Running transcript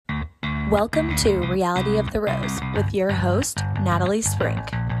Welcome to Reality of the Rose with your host, Natalie Sprink.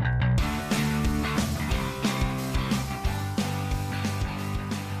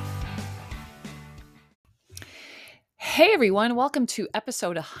 Hey everyone, welcome to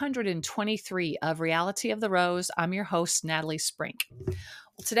episode 123 of Reality of the Rose. I'm your host, Natalie Sprink.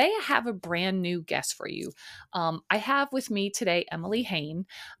 Well, today I have a brand new guest for you. I have with me today Emily Hoehne.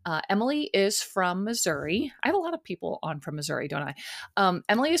 Emily is from Missouri. I have a lot of people on from Missouri, don't I?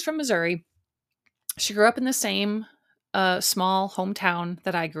 Emily is from Missouri. She grew up in the same small hometown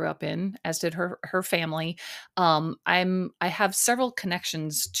that I grew up in, as did her family. I have several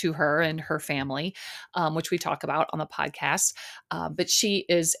connections to her and her family, which we talk about on the podcast. But she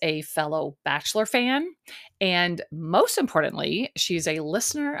is a fellow Bachelor fan, and most importantly, she's a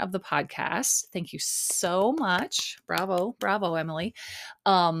listener of the podcast. Thank you so much. Bravo, bravo, Emily.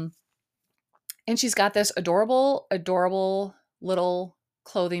 And she's got this adorable, adorable little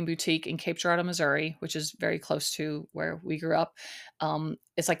clothing boutique in Cape Girardeau, Missouri, which is very close to where we grew up.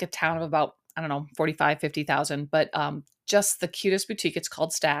 It's like a town of about, 50,000, but just the cutest boutique. It's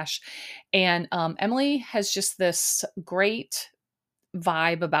called Stash. And Emily has just this great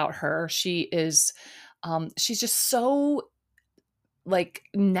vibe about her. She's just so like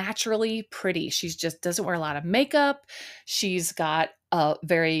naturally pretty. She's just doesn't wear a lot of makeup. She's got a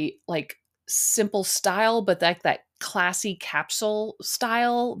very like simple style, but that classy capsule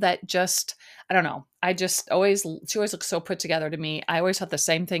style that just, I don't know. She always looks so put together to me. I always thought the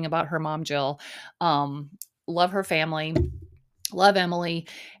same thing about her mom, Jill. Love her family, love Emily.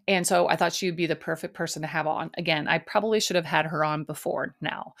 And so I thought she would be the perfect person to have on. Again, I probably should have had her on before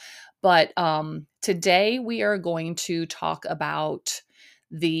now, but today we are going to talk about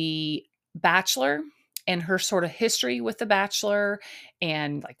the Bachelor and her sort of history with The Bachelor,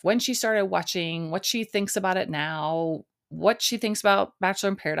 and like when she started watching, what she thinks about it now, what she thinks about Bachelor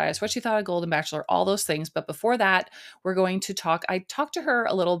in Paradise, what she thought of Golden Bachelor, all those things. But before that, we're going to I talked to her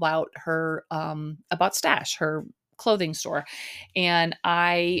a little about her, about Stash, her clothing store. And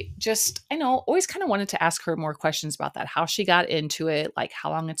always kind of wanted to ask her more questions about that, how she got into it, like how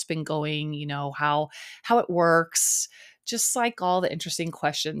long it's been going, how it works, just like all the interesting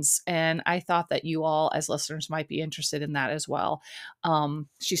questions. And I thought that you all as listeners might be interested in that as well.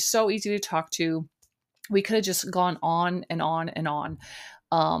 She's so easy to talk to. We could have just gone on and on and on.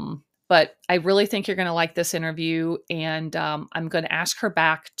 But I really think you're going to like this interview. And I'm going to ask her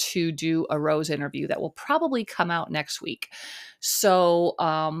back to do a Rose interview that will probably come out next week. So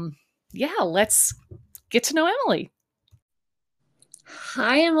let's get to know Emily.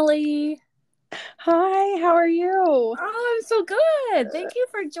 Hi, Emily. Hi, how are you? Oh, I'm so good. Thank you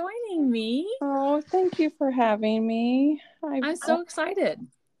for joining me. Oh, thank you for having me. I'm so excited.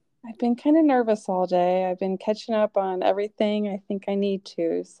 I've been kind of nervous all day. I've been catching up on everything I think I need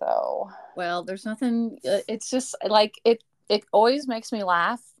to, so. Well, there's nothing, it's just like, it always makes me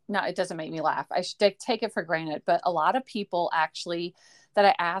laugh. No, it doesn't make me laugh. I should take it for granted, but a lot of people actually that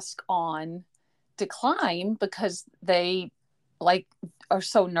I ask on decline because they like are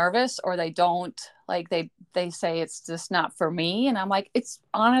so nervous, or they don't like, they say it's just not for me. And I'm like, it's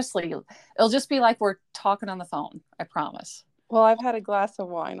honestly, it'll just be like we're talking on the phone. I promise. Well, I've had a glass of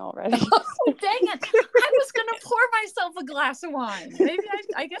wine already. Oh, dang it. I was going to pour myself a glass of wine. Maybe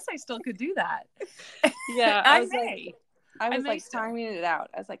I guess I still could do that. Yeah. I may. I was timing it out.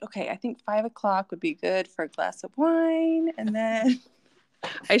 I was like, okay, I think 5:00 would be good for a glass of wine. And then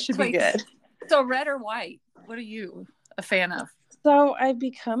I should be good. So red or white? What are you a fan of? So I've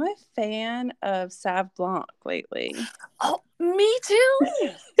become a fan of Sauv Blanc lately. Oh, me too.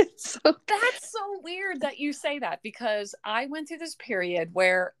 That's so weird that you say that, because I went through this period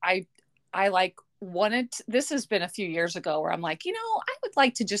where I like wanted to, this has been a few years ago, where I'm like, I would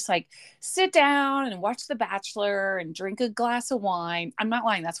like to just like sit down and watch The Bachelor and drink a glass of wine. I'm not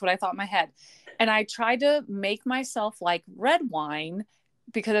lying. That's what I thought in my head. And I tried to make myself like red wine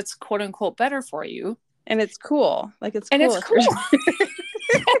because it's quote unquote better for you. And it's cool. Like it's cool. And it's cool.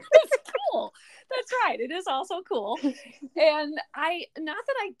 It's cool. That's right. It is also cool. And not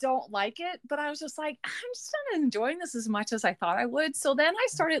that I don't like it, but I was just like, I'm just not enjoying this as much as I thought I would. So then I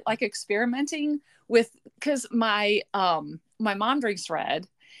started like experimenting with, because my mom drinks red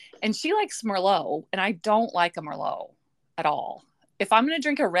and she likes Merlot, and I don't like a Merlot at all. If I'm going to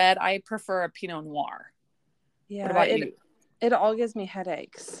drink a red, I prefer a Pinot Noir. Yeah. What about you? It all gives me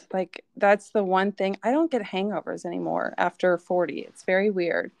headaches. Like that's the one thing. I don't get hangovers anymore after 40. It's very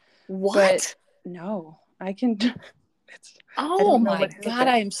weird. What? But no, I can. Oh my God.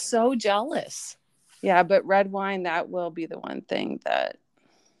 I am so jealous. Yeah. But red wine, that will be the one thing that.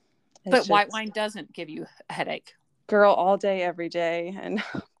 But white wine doesn't give you a headache. girl all day, every day, and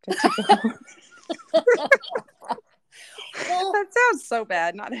good to go. Well, That sounds so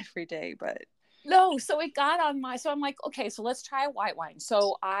bad. Not every day, but no, so it got on my, so I'm like, okay, so let's try a white wine.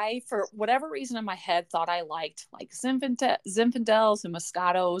 So I, for whatever reason in my head, thought I liked like Zinfandels and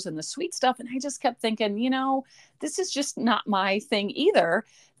Moscatos and the sweet stuff. And I just kept thinking, this is just not my thing either.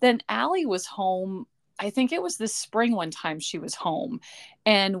 Then Allie was home. I think it was this spring one time she was home,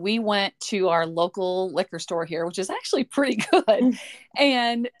 and we went to our local liquor store here, which is actually pretty good.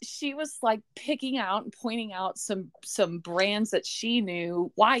 And she was like picking out and pointing out some brands that she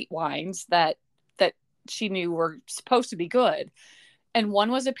knew, white wines that she knew were supposed to be good. And one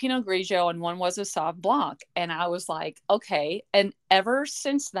was a Pinot Grigio and one was a Sauv Blanc. And I was like, okay. And ever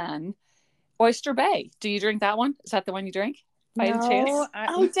since then, Oyster Bay. Do you drink that one? Is that the one you drink? By any chance?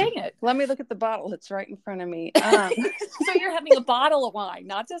 Oh, dang it. Let me look at the bottle. It's right in front of me. So you're having a bottle of wine,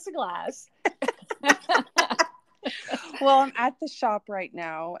 not just a glass. Well, I'm at the shop right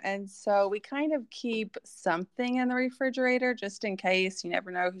now, and so we kind of keep something in the refrigerator just in case. You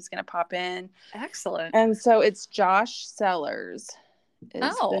never know who's going to pop in. Excellent. And so it's Josh Cellars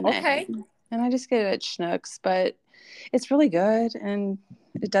is Oh, the name. okay. And I just get it at Schnucks, but it's really good and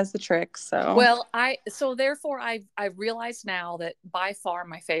it does the trick. So well, I realize now that by far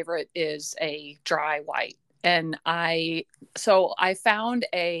my favorite is a dry white. And I found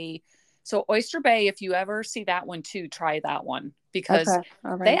so Oyster Bay, if you ever see that one too, try that one, because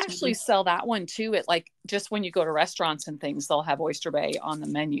they actually sell that one too at like, just when you go to restaurants and things, they'll have Oyster Bay on the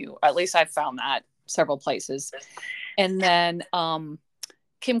menu. At least I've found that several places. And then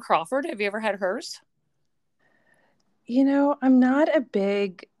Kim Crawford, have you ever had hers? I'm not a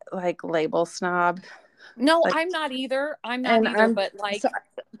big like label snob. No, I'm not either. But like,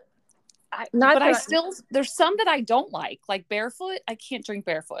 there's some that I don't like Barefoot. I can't drink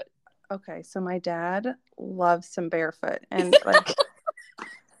Barefoot. Okay, so my dad loves some Barefoot, and like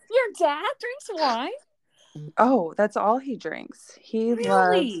your dad drinks wine. Oh, that's all he drinks. He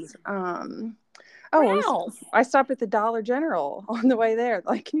really loves. I stopped at the Dollar General on the way there.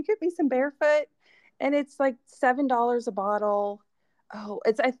 Like, can you get me some Barefoot? And it's like $7 a bottle.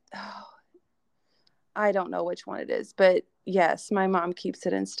 I don't know which one it is, but yes, my mom keeps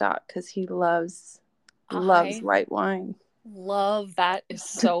it in stock because he loves white wine. Love that. Is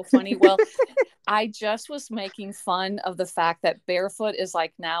so funny. Well, I just was making fun of the fact that Barefoot is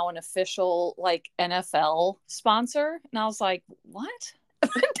like now an official like NFL sponsor, and I was like, what?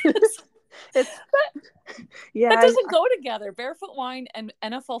 That doesn't go together. Barefoot wine and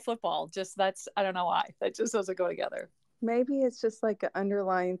NFL football, I don't know why that just doesn't go together. Maybe it's just like an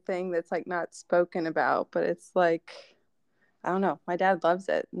underlying thing that's like not spoken about, but it's like, I don't know. My dad loves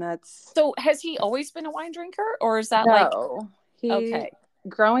it, and that's. So has he always been a wine drinker, or is that okay?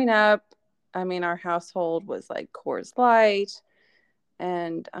 Growing up, I mean, our household was like Coors Light,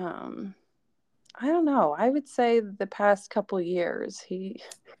 and I don't know. I would say the past couple years, he's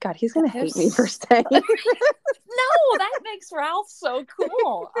gonna hate me for saying. No, that makes Ralph so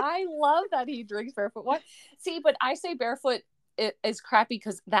cool. I love that he drinks Barefoot wine. See, but I say Barefoot is crappy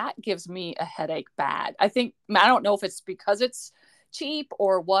because that gives me a headache bad. I don't know if it's because it's cheap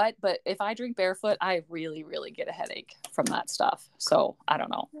or what, but if I drink Barefoot, I really, really get a headache from that stuff. So I don't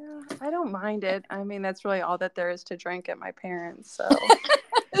know. Yeah, I don't mind it. I mean, that's really all that there is to drink at my parents'. So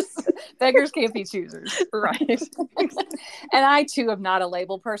beggars can't be choosers. Right. And I too am not a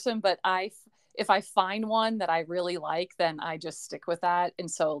label person, but if I find one that I really like, then I just stick with that.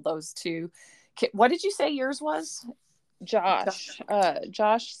 And so those two, what did you say yours was? Josh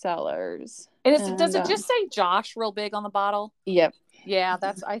Cellars. And does it just say Josh real big on the bottle? Yep. Yeah,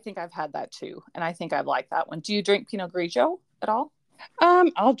 I think I've had that too. And I think I like that one. Do you drink Pinot Grigio at all?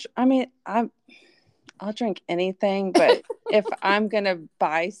 I'll drink anything, but if I'm going to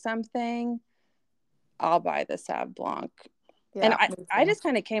buy something, I'll buy the Sauv Blanc. Yeah, and I just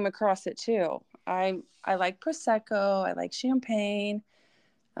kind of came across it too. I like Prosecco. I like champagne.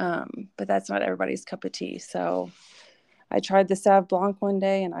 But that's not everybody's cup of tea. So I tried the Sauv Blanc one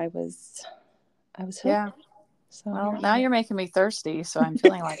day and I was hooked. Yeah. So well, now you're making me thirsty, so I'm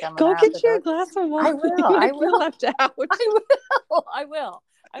feeling like I'm go get you a glass of wine. I will. Left out. I will.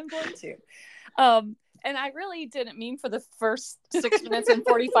 I'm going to. And I really didn't mean for the first 6 minutes and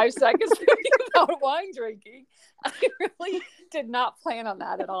 45 seconds to be about wine drinking. I really did not plan on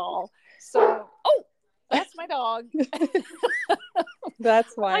that at all. So, that's my dog.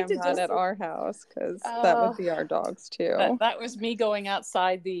 That's why I'm not at our house, because that would be our dogs too. That was me going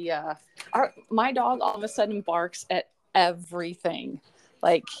outside my dog all of a sudden barks at everything.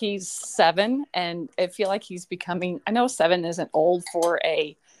 Like, he's 7 and I feel like he's becoming, I know 7 isn't old for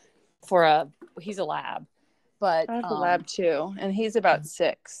he's a lab, But I have a lab too, and he's about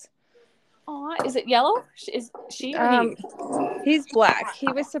 6. Aw, is it yellow? Is she or he? He's black.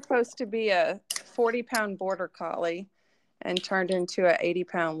 He was supposed to be a 40-pound border collie and turned into an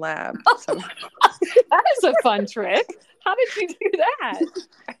 80-pound lab. So That is a fun trick. How did you do that?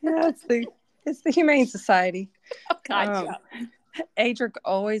 yeah, it's the Humane Society. Oh, gotcha. Adric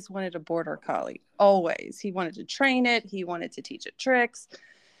always wanted a border collie. Always. He wanted to train it. He wanted to teach it tricks.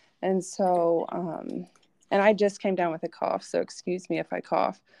 And so, and I just came down with a cough, so excuse me if I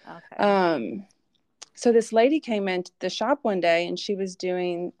cough. Okay. So this lady came into the shop one day, and she was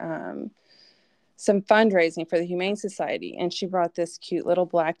doing some fundraising for the Humane Society, and she brought this cute little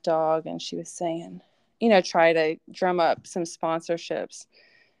black dog, and she was saying, try to drum up some sponsorships.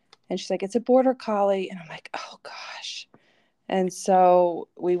 And she's like, it's a border collie. And I'm like, oh gosh. And so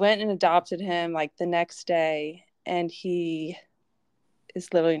we went and adopted him like the next day, and he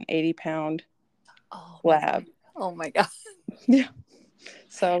is literally an 80-pound lab. Oh my God. Yeah.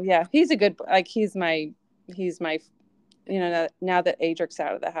 So yeah, he's a good, like, he's my, now that Adric's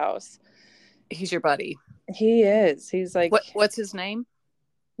out of the house. He's your buddy. He is. He's like, what's his name?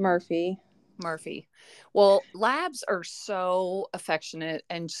 Murphy. Well, labs are so affectionate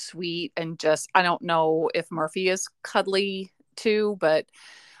and sweet, and just, I don't know if Murphy is cuddly too, but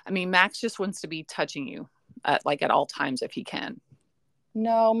I mean, Max just wants to be touching you at all times if he can.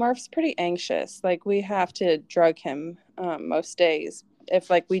 No, Murph's pretty anxious. Like, we have to drug him most days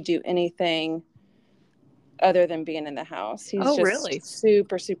if like we do anything other than being in the house. He's just really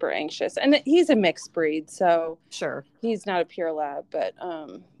super, super anxious. And he's a mixed breed, so sure, he's not a pure lab. But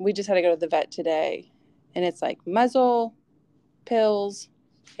we just had to go to the vet today, and it's like muzzle, pills.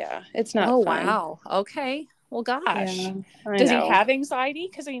 Yeah, it's not fun. Wow. Okay. Well, gosh. Yeah, does he have anxiety?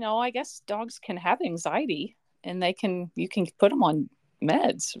 Because I guess dogs can have anxiety, and you can put them on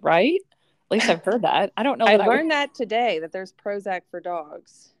meds, right? At least I've heard that. I don't know. I learned that today, that there's Prozac for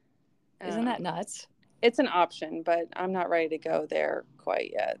dogs. Isn't that nuts? It's an option, but I'm not ready to go there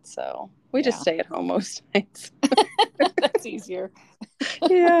quite yet. So we just stay at home most nights. That's easier.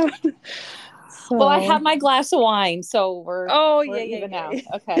 Yeah. So. Well, I have my glass of wine, so we're even now.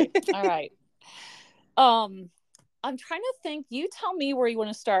 Okay. All right. I'm trying to think. You tell me where you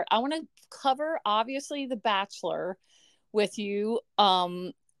want to start. I want to cover, obviously, The Bachelor with you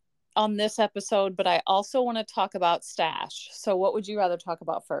on this episode, but I also want to talk about Stash. So what would you rather talk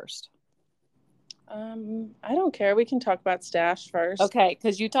about first? I don't care. We can talk about Stash first. Okay,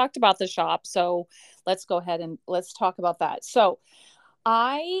 because you talked about the shop, so let's go ahead and let's talk about that. So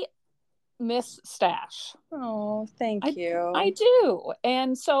I miss Stash. Oh, thank you. I do.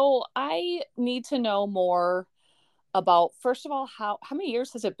 And so I need to know more about, first of all, how many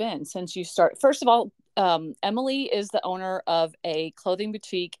years has it been since you started? First of all, Emily is the owner of a clothing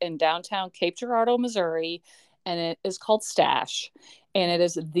boutique in downtown Cape Girardeau, Missouri, and it is called Stash, and it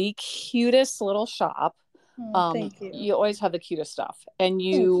is the cutest little shop. Thank you. You always have the cutest stuff. And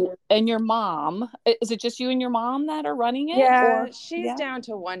you and your mom, is it just you and your mom that are running it? Yeah, she's down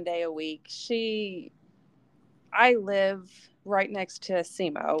to 1 day a week. I live right next to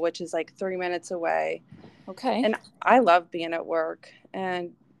SEMO, which is like 3 minutes away. Okay. And I love being at work.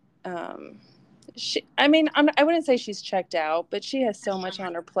 And I wouldn't say she's checked out, but she has so much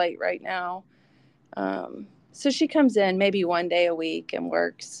on her plate right now. So she comes in maybe 1 day a week and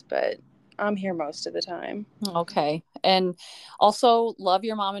works, but I'm here most of the time. Okay. And also love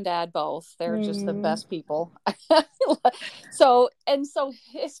your mom and dad both. They're just the best people. So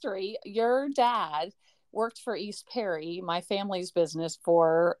history, your dad worked for East Perry, my family's business,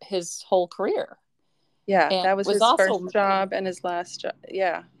 for his whole career. Yeah, and that was his first job and his last job.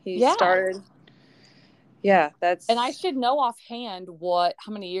 Yeah, he started. Yeah, and I should know offhand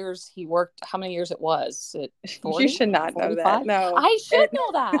how many years he worked, how many years it was. 40, you should not 45? Know that. No, I should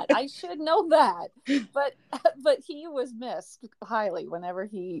know that. I should know that. But he was missed highly whenever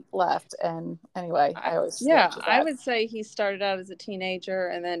he left. And anyway, I would say he started out as a teenager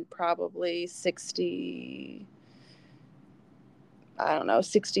and then probably 60. I don't know,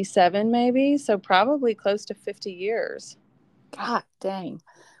 67 maybe. So probably close to 50 years. God dang.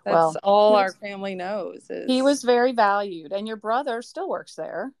 That's all our family knows. He was very valued. And your brother still works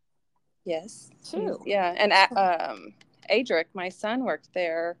there. Yes. Too. Yeah. And Adric, my son, worked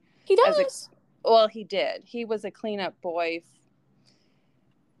there. He does? He did. He was a cleanup boy.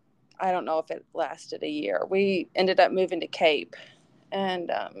 I don't know if it lasted a year. We ended up moving to Cape.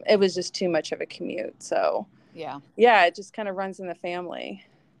 And it was just too much of a commute. So, yeah, it just kind of runs in the family.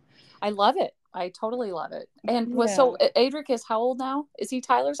 I love it. I totally love it. And so Adric is how old now? Is he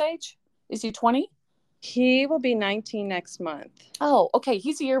Tyler's age? Is he 20? He will be 19 next month. Oh, okay.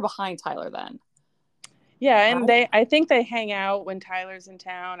 He's a year behind Tyler then. Yeah, and I think they hang out when Tyler's in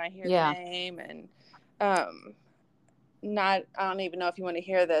town. I hear the name, and I don't even know if you want to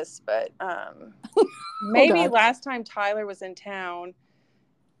hear this, but maybe last time Tyler was in town,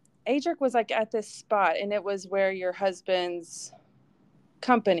 Adric was like at this spot, and it was where your husband's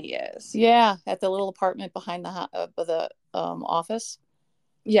company is. Yeah, at the little apartment behind the office.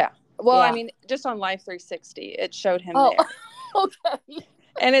 Yeah. Well, I mean, just on Life 360, it showed him there. Okay.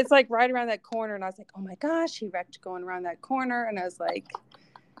 And it's like right around that corner, and I was like, oh my gosh, he wrecked going around that corner. And I was like,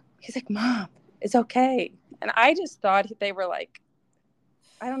 he's like, Mom, it's okay. And I just thought they were like,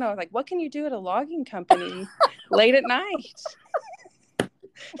 I don't know, like, what can you do at a logging company late at night?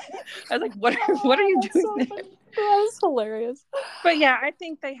 I was like, what are you doing there? That is hilarious. But yeah, I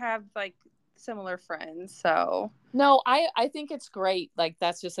think they have like similar friends. So no, I think it's great. Like,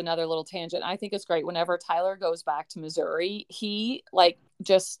 that's just another little tangent. I think it's great whenever Tyler goes back to Missouri, he like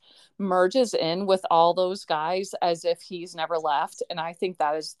just merges in with all those guys as if he's never left. And I think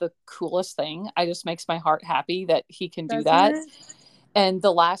that is the coolest thing. I just makes my heart happy that he can do that. And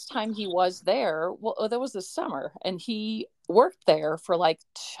the last time he was there, well, that was this summer, and he worked there for like,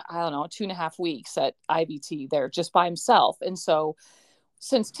 I don't know, 2.5 weeks at IBT there just by himself. And so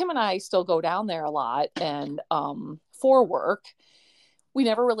since Tim and I still go down there a lot and for work, we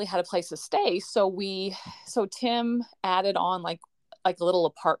never really had a place to stay. So Tim added on like a little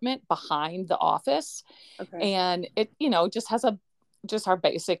apartment behind the office. Okay. And it, just has just our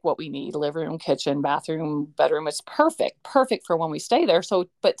basic, what we need: living room, kitchen, bathroom, bedroom. It's perfect for when we stay there. So,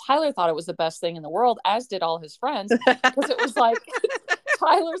 but Tyler thought it was the best thing in the world, as did all his friends, because it was like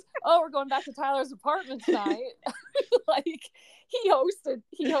we're going back to Tyler's apartment tonight. Like he hosted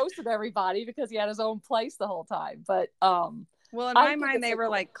everybody because he had his own place the whole time. But well, in my mind, they were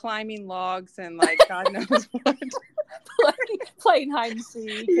like climbing logs and like God knows what. playing hide and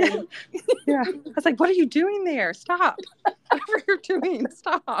seek. Yeah. Yeah. I was like, what are you doing there? Stop. Whatever you're doing,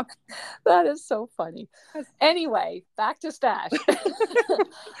 stop. That is so funny. Anyway, back to Stash.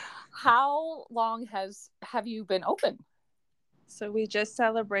 How long have you been open? So we just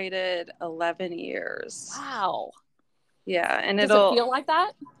celebrated 11 years. Wow. Yeah. And does it feel like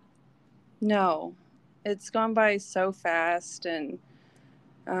that? No, it's gone by so fast. And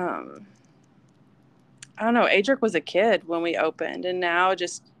I don't know, Adric was a kid when we opened, and now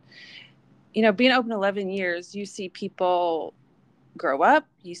just, being open 11 years, you see people grow up,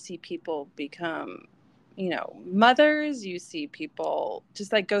 you see people become, mothers, you see people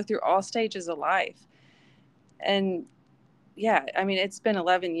just like go through all stages of life. And yeah, I mean, it's been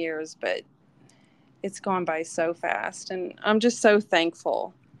 11 years, but it's gone by so fast. And I'm just so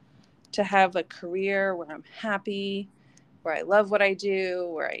thankful to have a career where I'm happy, where I love what I do,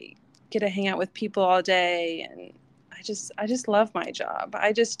 where I get to hang out with people all day. And I just love my job.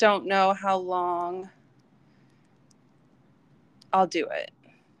 I just don't know how long I'll do it,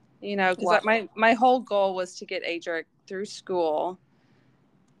 because my whole goal was to get Adric through school,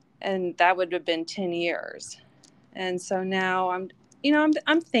 and that would have been 10 years. And so now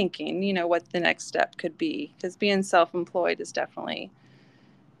I'm thinking, what the next step could be, because being self-employed is definitely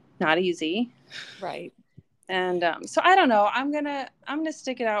not easy. Right. And so I don't know, I'm gonna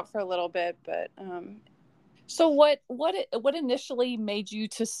stick it out for a little bit, but so what initially made you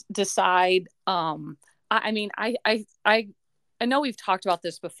to decide, I mean, I know we've talked about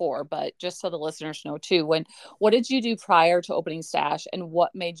this before, but just so the listeners know too, what did you do prior to opening Stash, and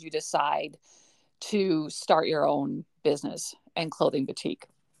what made you decide to start your own business and clothing boutique?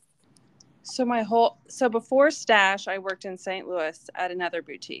 So before Stash, I worked in St. Louis at another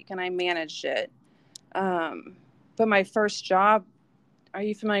boutique, and I managed it. But my first job, are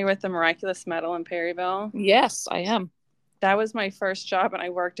you familiar with the Miraculous Metal in Perryville? Yes, I am. That was my first job, and I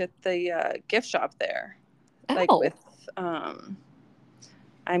worked at the gift shop there. Oh. Like with,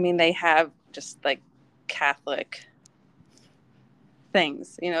 I mean, they have just like Catholic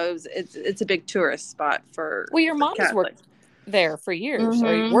things. It's a big tourist spot for. Well, your mom's worked there for years, mm-hmm.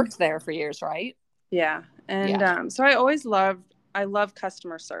 or you worked there for years, right? Yeah, and so I love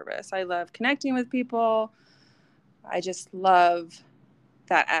customer service. I love connecting with people. I just love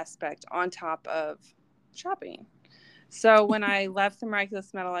that aspect on top of shopping. So when I left the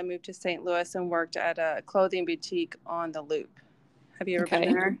Miraculous Metal, I moved to St. Louis and worked at a clothing boutique on the Loop. Have you ever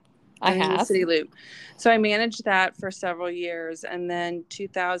been there? I have. The City Loop. So I managed that for several years, and then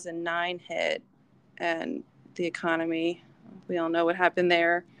 2009 hit, and the economy, we all know what happened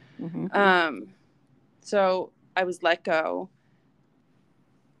there. Mm-hmm. So I was let go.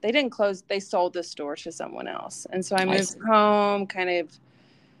 They didn't close. They sold the store to someone else. And so I moved home, kind of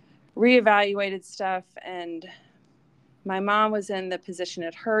reevaluated stuff, and my mom was in the position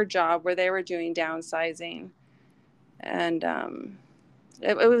at her job where they were doing downsizing. And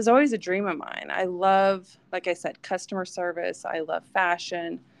it was always a dream of mine. I love, like I said, customer service. I love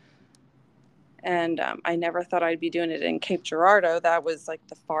fashion. And I never thought I'd be doing it in Cape Girardeau. That was like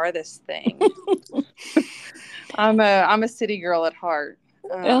the farthest thing. I'm a city girl at heart.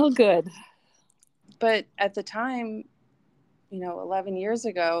 Good. But at the time, 11 years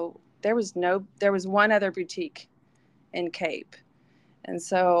ago, there was one other boutique in Cape. And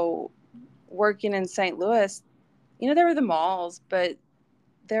so working in St. Louis, there were the malls, but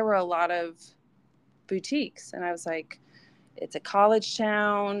there were a lot of boutiques. And I was like, it's a college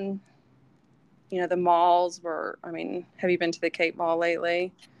town. The malls were, have you been to the Cape Mall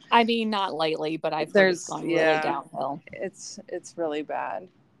lately? I mean, not lately, but I've heard it's gone really downhill. It's really bad.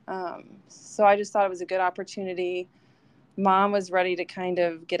 So I just thought it was a good opportunity. Mom was ready to kind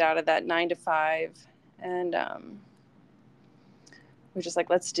of get out of that 9 to 5. And we're just like,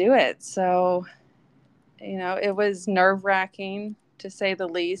 let's do it. So, it was nerve-wracking to say the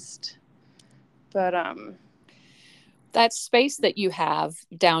least. But that space that you have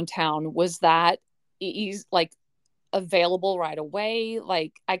downtown, was that like available right away?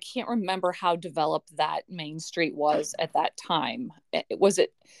 Like, I can't remember how developed that main street was at that time. It was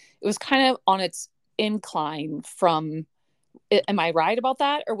kind of on its incline from, am I right about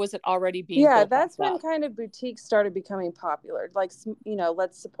that? Or was it already being built that's when kind of boutiques started becoming popular. Like,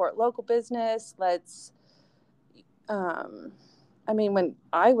 let's support local business. Let's, when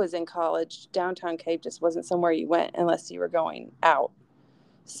I was in college, downtown Cape just wasn't somewhere you went unless you were going out.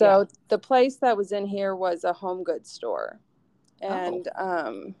 So the place that was in here was a home goods store. And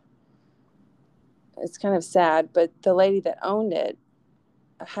it's kind of sad, but the lady that owned it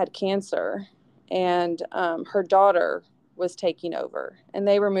had cancer, and her daughter was taking over, and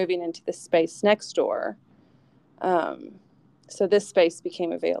they were moving into the space next door. So this space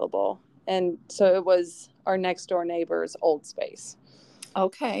became available. And so it was our next door neighbor's old space.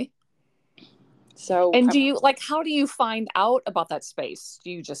 Okay. So, and how do you find out about that space? Do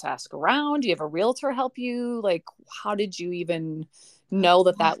you just ask around? Do you have a realtor help you? Like, how did you even know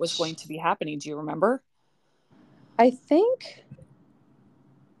that was going to be happening? Do you remember? I think,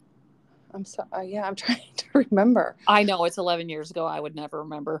 I'm trying to remember. I know it's 11 years ago. I would never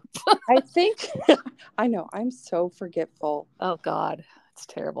remember. I think, I know, I'm so forgetful. Oh God, it's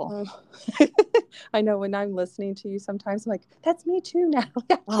terrible. I know when I'm listening to you, sometimes I'm like, that's me too now.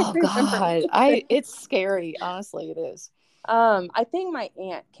 Oh God, it's scary. Honestly, it is. I think my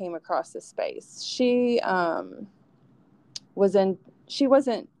aunt came across this space. She wasn't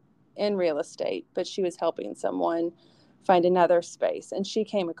in real estate, but she was helping someone find another space, and she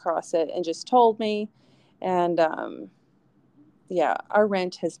came across it and just told me. And our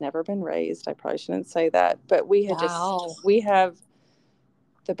rent has never been raised. I probably shouldn't say that, but we have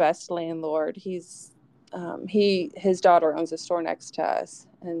the best landlord. His daughter owns a store next to us.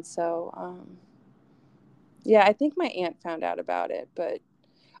 And so, I think my aunt found out about it, but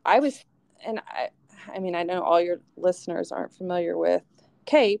I know all your listeners aren't familiar with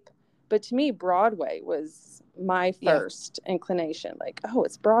Cape, but to me, Broadway was my first inclination. Like, oh,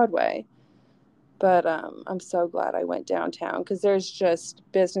 it's Broadway. But I'm so glad I went downtown, because there's just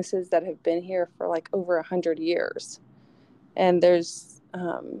businesses that have been here for like over 100 years. And there's, Is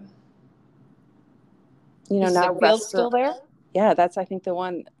now Field still there? Yeah, that's, I think, the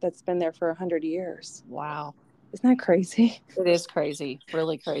one that's been there for 100 years. Wow. Isn't that crazy? It is crazy.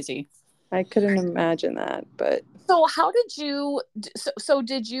 Really crazy. I couldn't imagine that, but. So how did you,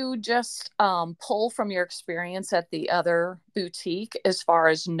 did you just pull from your experience at the other boutique as far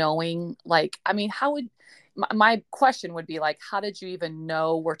as knowing, like, how would, my question would be like, how did you even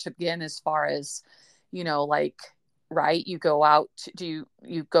know where to begin as far as, right? You go out, you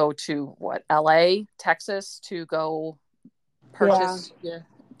go to what, LA, Texas to go purchase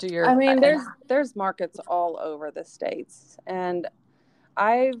there's markets all over the States, and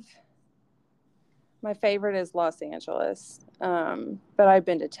my favorite is Los Angeles. But I've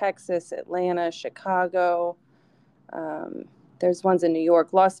been to Texas, Atlanta, Chicago. There's ones in New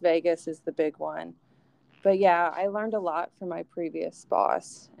York. Las Vegas is the big one. But I learned a lot from my previous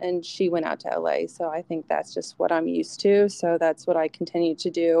boss, and she went out to LA. So I think that's just what I'm used to. So that's what I continue to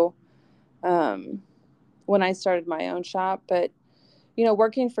do when I started my own shop. But,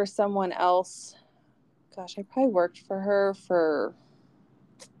 working for someone else, gosh, I probably worked for her for,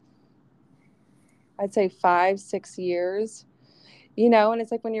 I'd say 5-6 years, and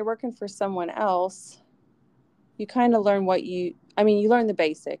it's like when you're working for someone else, you kind of learn you learn the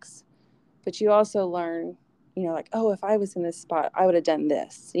basics, but you also learn, like, oh, if I was in this spot, I would have done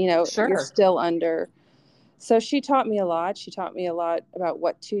this, Sure. You're still under So she taught me a lot. She taught me a lot about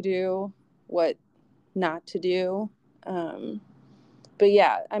what to do, what not to do. But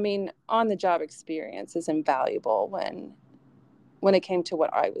yeah, I mean, on the job experience is invaluable when it came to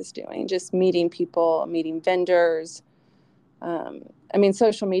what I was doing, just meeting people, meeting vendors. I mean,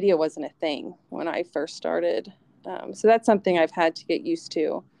 social media wasn't a thing when I first started. So that's something I've had to get used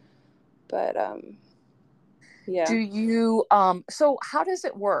to. But yeah. Do you, so how does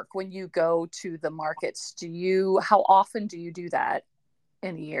it work when you go to the markets? How often do you do that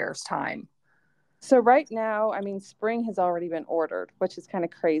in a year's time? So right now, I mean, spring has already been ordered, which is kind of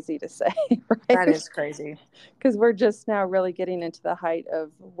crazy to say, right? That is crazy. Because we're just now really getting into the height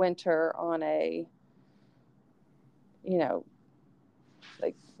of winter on a,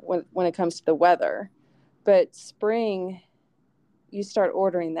 like when it comes to the weather. But spring, you start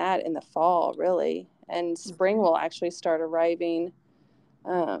ordering that in the fall, really. And spring will actually start arriving.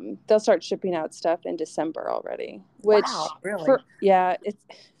 They'll start shipping out stuff in December already, which wow, really?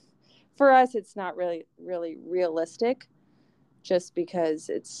 For us, it's not really realistic, just because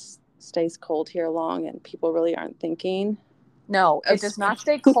it stays cold here long and people really aren't thinking. No, it does not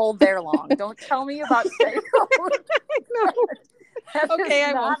stay cold there long. Don't tell me about stay cold. That Okay,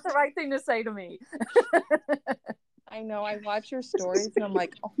 is not the right thing to say to me. I know. I watch your stories and I'm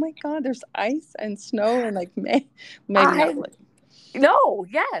like, oh my God, there's ice and snow and like May. Maybe not. No,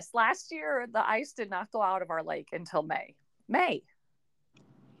 yes. Last year, the ice did not go out of our lake until May.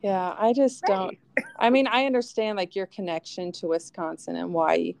 Yeah, I just don't. I mean, I understand like your connection to Wisconsin and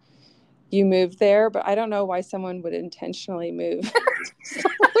why you moved there, but I don't know why someone would intentionally move.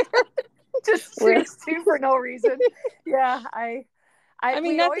 Just choose to for no reason. Yeah, I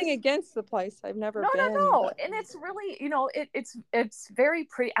mean, nothing against the place. I've never been. No. But... And it's really, it's very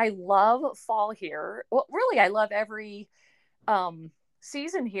pretty. I love fall here. Well, really, I love every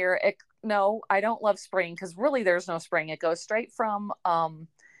season here. No, I don't love spring because really there's no spring. It goes straight from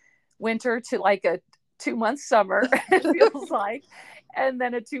winter to like a 2-month summer, it feels like, and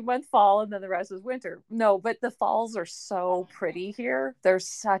then a 2-month fall, and then the rest is winter. No, but the falls are so pretty here. There's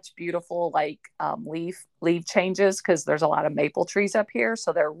such beautiful like leaf changes because there's a lot of maple trees up here,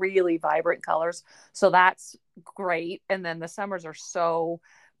 so they're really vibrant colors. So that's great. And then the summers are so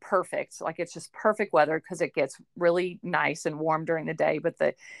perfect. Like it's just perfect weather because it gets really nice and warm during the day, but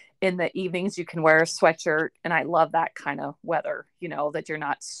in the evenings you can wear a sweatshirt, and I love that kind of weather, that you're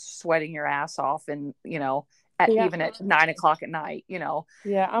not sweating your ass off and even at 9:00 at night.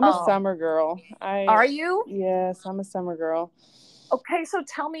 Yeah, I'm a summer girl. Are you? Yes, I'm a summer girl. Okay, so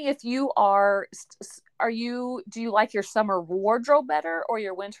tell me, if you do you like your summer wardrobe better or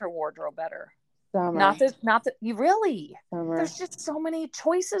your winter wardrobe better? Summer. Not that you really. Summer. There's just so many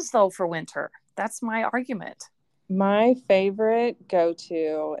choices though for winter. That's my argument. My favorite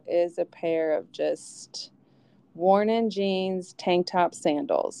go-to is a pair of just worn-in jeans, tank top,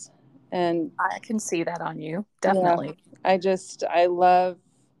 sandals. And I can see that on you. Definitely. Yeah, I just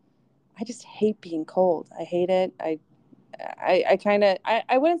hate being cold. I hate it. I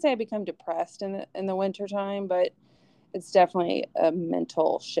wouldn't say I become depressed in the winter time, but it's definitely a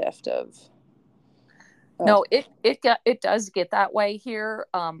mental shift of. No, it does get that way here.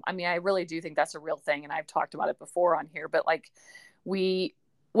 I mean, I really do think that's a real thing, and I've talked about it before on here. But like,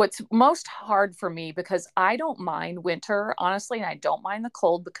 what's most hard for me, because I don't mind winter, honestly, and I don't mind the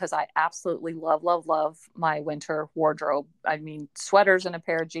cold because I absolutely love, love, love my winter wardrobe. I mean, sweaters and a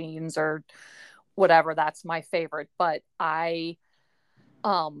pair of jeans or whatever, that's my favorite. But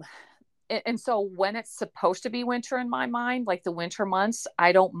and so when it's supposed to be winter in my mind, like the winter months,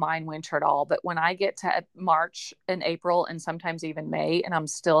 I don't mind winter at all. But when I get to March and April and sometimes even May, and I'm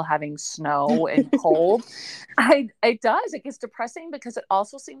still having snow and cold, it gets depressing, because it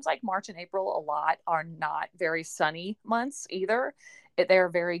also seems like March and April a lot are not very sunny months either. They're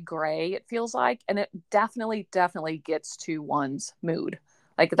very gray, it feels like. And it definitely, definitely gets to one's mood.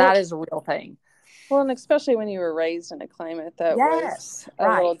 Like that is a real thing. Well, and especially when you were raised in a climate that was a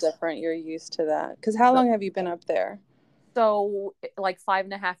little different, you're used to that. Because how long have you been up there? So like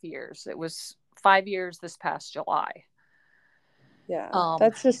 5.5 years. It was 5 years this past July. Yeah,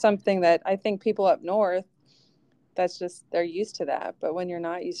 that's just something that I think people up north, they're used to that. But when you're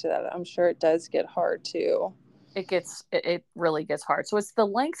not used to that, I'm sure it does get hard too. It really gets hard. So it's the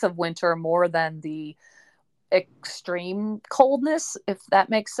length of winter more than the extreme coldness, if that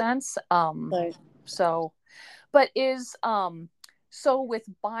makes sense. Right. So, but so with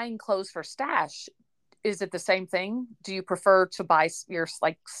buying clothes for stash, is it the same thing? Do you prefer to buy your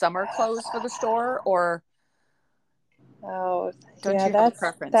like summer clothes for the store, or don't you have a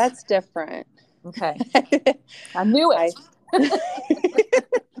preference? That's different. Okay. I knew it.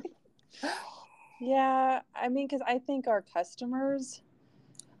 Yeah, I mean, because I think our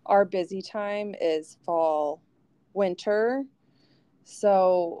busy time is fall, winter.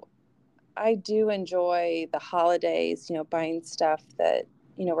 So I do enjoy the holidays, buying stuff that,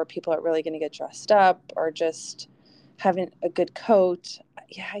 where people are really going to get dressed up or just having a good coat.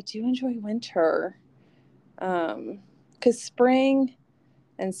 Yeah, I do enjoy winter. 'Cause spring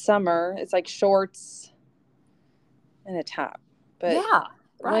and summer, it's like shorts and a top. But Yeah,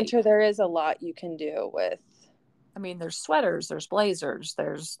 right. winter, there is a lot you can do with. I mean, there's sweaters, there's blazers,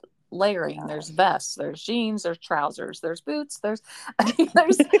 there's layering, there's vests, there's jeans, there's trousers, there's boots, there's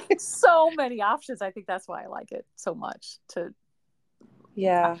so many options. I think that's why I like it so much.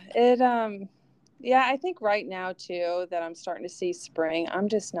 Yeah, I think right now too that I'm starting to see spring, I'm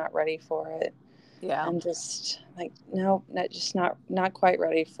just not ready for it. Yeah. I'm just like, no, not quite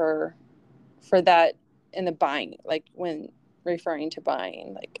ready for that in the buying, like when referring to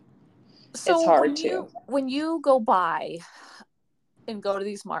buying, like So it's hard to. when you go buy and go to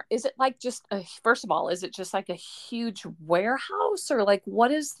these is it like just first of all, is it just like a huge warehouse, or like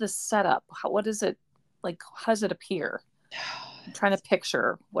what is the setup? What is it like? How does it appear? I'm trying to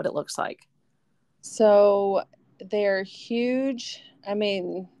picture what it looks like. So they're huge. I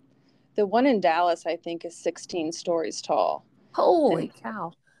mean, the one in Dallas, I think, is 16 stories tall. Holy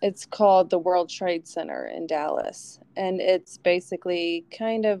cow. It's called the World Trade Center in Dallas. And it's basically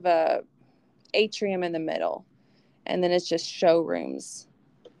kind of a atrium in the middle. And then it's just showrooms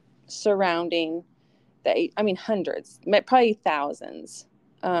surrounding hundreds, probably thousands.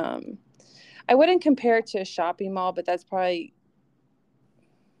 I wouldn't compare it to a shopping mall, but that's probably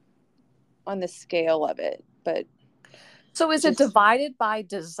on the scale of it. But so is it divided by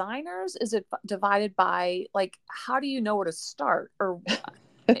designers? Is it divided by, like, how do you know where to start? Or,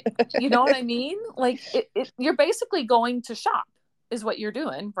 you know what I mean? Like, you're basically going to shop is what you're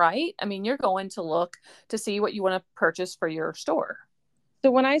doing, right? I mean, you're going to look to see what you want to purchase for your store.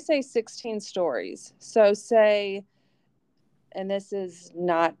 So when I say 16 stories, so say, and this is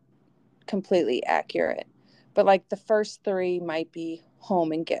not completely accurate, but like the first 3 might be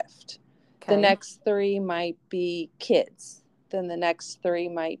home and gift. Okay. The next 3 might be kids. Then the next 3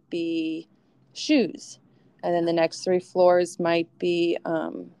 might be shoes. And then the next 3 floors might be,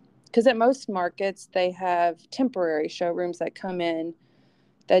 because at most markets, they have temporary showrooms that come in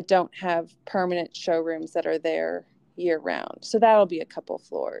that don't have permanent showrooms that are there year round. So that'll be a couple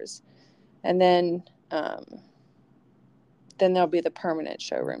floors. And then there'll be the permanent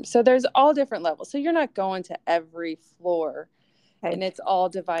showroom. So there's all different levels. So you're not going to every floor, and it's all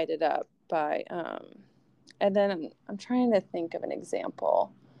divided up by, and then I'm trying to think of an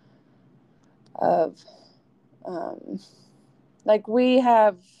example of, like we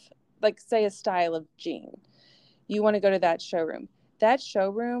have, like say a style of jean. You want to go to that showroom. That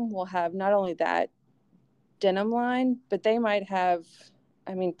showroom will have not only that denim line, but they might have,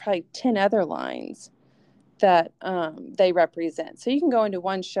 probably 10 other lines that they represent. So you can go into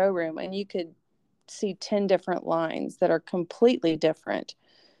one showroom and you could see 10 different lines that are completely different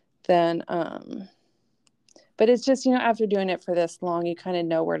than, but it's just, after doing it for this long, you kind of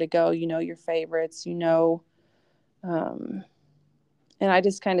know where to go, your favorites, and I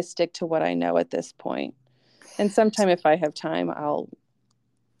just kind of stick to what I know at this point. And sometime if I have time, I'll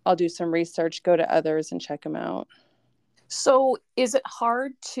do some research, go to others and check them out. So is it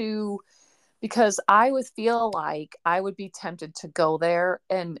hard because I would feel like I would be tempted to go there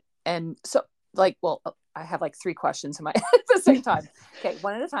and so like, well, I have like 3 questions in my at the same time. Okay,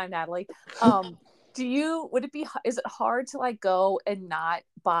 one at a time, Natalie. Is it hard to like go and not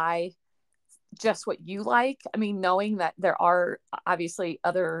buy just what you like? I mean, knowing that there are obviously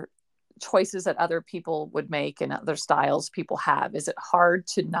other choices that other people would make and other styles people have. Is it hard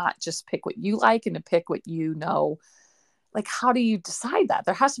to not just pick what you like and to pick what you know? Like, how do you decide that?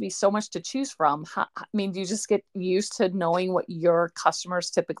 There has to be so much to choose from. Do you just get used to knowing what your customers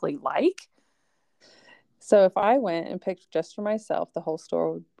typically like? So if I went and picked just for myself, the whole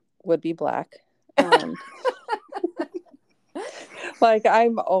store would be black. Like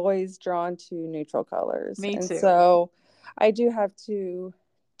I'm always drawn to neutral colors. Me too. And so I do have to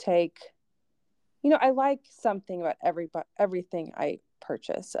take, I like something about everything I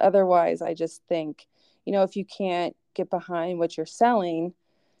purchase. Otherwise, I just think, if you can't get behind what you're selling,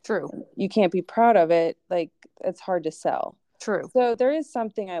 true, you can't be proud of it. Like it's hard to sell. True. So there is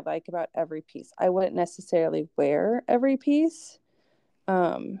something I like about every piece. I wouldn't necessarily wear every piece.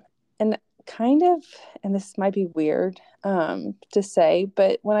 And kind of, and this might be weird to say,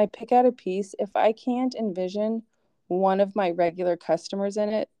 but when I pick out a piece, if I can't envision one of my regular customers in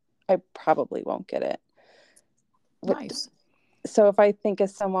it, I probably won't get it. Nice. so if I think of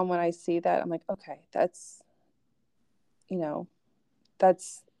someone when I see that, I'm like, okay, that's,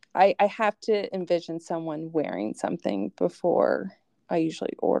 that's, I have to envision someone wearing something before I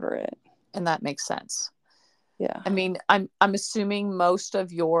usually order it. And that makes sense. Yeah. I mean, I'm assuming most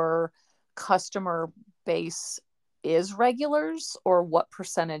of your customer base is regulars, or what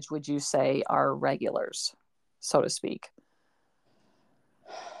percentage would you say are regulars, so to speak?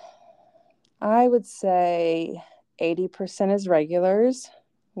 I would say 80% is regulars,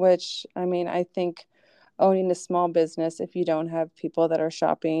 which, I mean, I think owning a small business, if you don't have people that are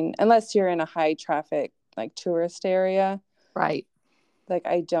shopping, unless you're in a high traffic, like tourist area, Right. like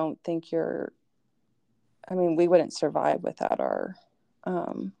I don't think we wouldn't survive without our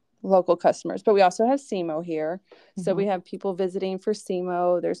local customers. But we also have SEMO here. So we have people visiting for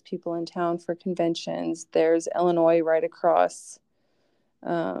SEMO. There's people in town for conventions. There's Illinois right across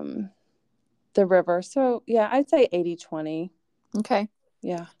the river. So yeah, I'd say 80-20. Okay.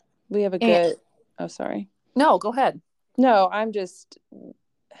 Yeah. We have a good, oh, sorry. No, go ahead. No, I'm just,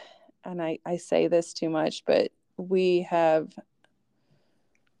 and I say this too much, but we have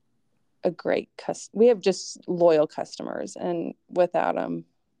we have just loyal customers, and without them,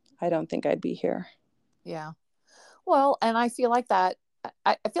 I don't think I'd be here. Yeah. Well, and I feel like that,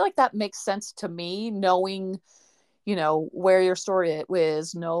 I feel like that makes sense to me, knowing, where your store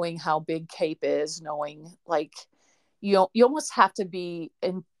is, knowing how big Cape is, knowing like you almost have to be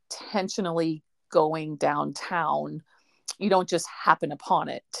intentionally going downtown. You don't just happen upon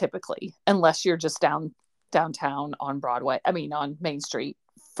it typically, unless you're just downtown on Broadway. I mean, on Main Street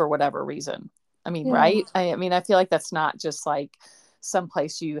for whatever reason. I mean, Yeah. right? I mean, I feel like that's not just like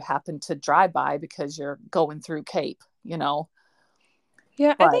someplace you happen to drive by because you're going through Cape, Yeah,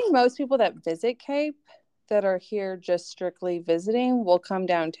 But I think most people that visit Cape that are here just strictly visiting will come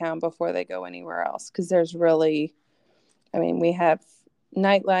downtown before they go anywhere else, because there's really, we have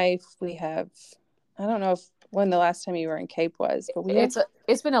nightlife. We have, I don't know when the last time you were in Cape was, but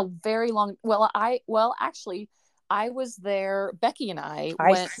it's been a very long. Actually, I was there. Becky and I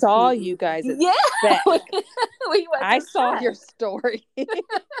saw you guys at Spec. We went. I saw your story. I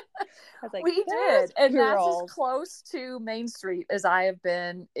was like, we did, and that's as close to Main Street as I have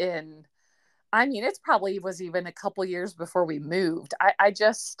been in. I mean, it's probably was even a couple years before we moved.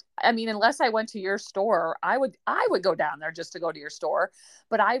 Unless I went to your store, I would go down there just to go to your store,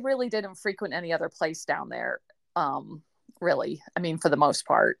 but I really didn't frequent any other place down there. Really, for the most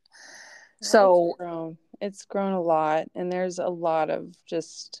part. So it's grown a lot, and there's a lot of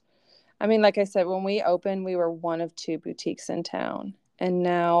just, like I said, when we opened, we were one of 2 boutiques in town, and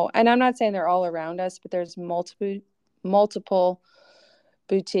now, and I'm not saying they're all around us, but there's multiple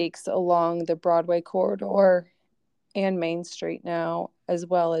boutiques along the Broadway corridor and Main Street now, as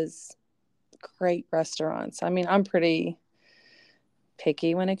well as great restaurants. I'm pretty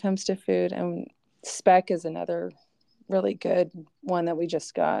picky when it comes to food, and Spec is another really good one that we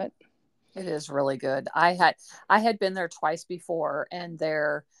just got. It is really good. I had been there twice before, and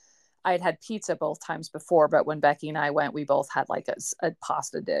I had pizza both times before, but when Becky and I went, we both had like a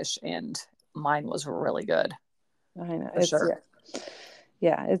pasta dish, and mine was really good. I know. For sure.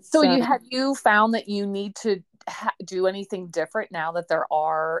 Yeah. It's so have you found that you need to do anything different now that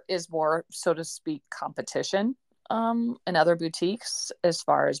is more, so to speak, competition in other boutiques as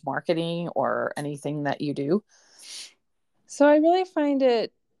far as marketing or anything that you do? So I really find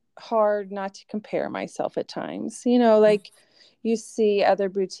it hard not to compare myself at times. Like you see other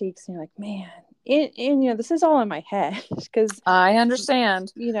boutiques and you're like, man, this is all in my head, because I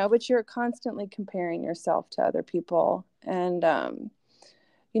understand, but you're constantly comparing yourself to other people. And,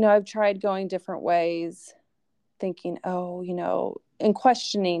 I've tried going different ways, thinking, and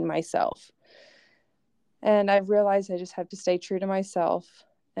questioning myself. And I've realized I just have to stay true to myself.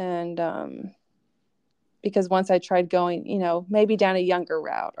 And, because once I tried going, maybe down a younger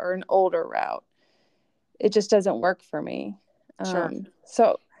route or an older route, it just doesn't work for me. Sure.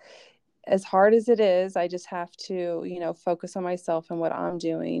 So as hard as it is, I just have to, focus on myself and what I'm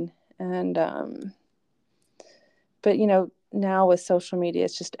doing. And, but, now with social media,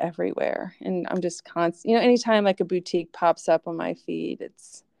 it's just everywhere. And I'm just constant, anytime like a boutique pops up on my feed,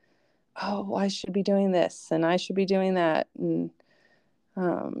 it's, oh, I should be doing this and I should be doing that. And,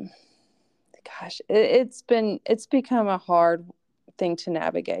 gosh, it's become a hard thing to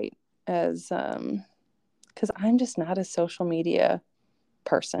navigate, as because I'm just not a social media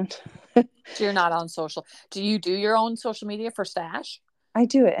person. So you're not on social. Do you do your own social media for Stash? I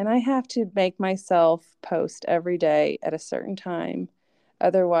do it, and I have to make myself post every day at a certain time.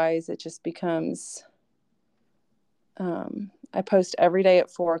 Otherwise, it just becomes, I post every day at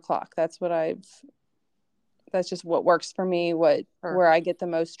 4:00. That's what I've that's just what works for me, where I get the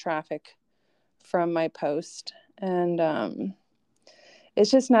most traffic from my post. And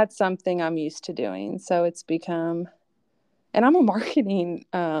it's just not something I'm used to doing. So it's become, and I'm a marketing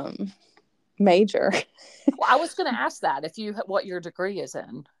major. Well, I was going to ask that what your degree is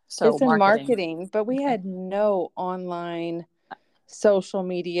in. So it's in marketing, but we had no online social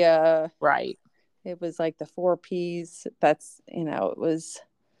media. Right. It was like the 4 Ps. That's, it's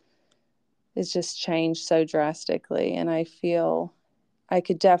just changed so drastically. And I feel I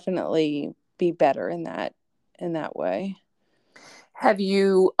could definitely be better in that way. Have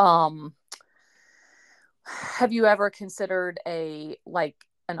you ever considered an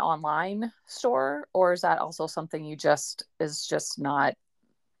online store, or is that also something is just not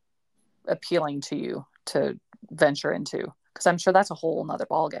appealing to you to venture into? Because I'm sure that's a whole nother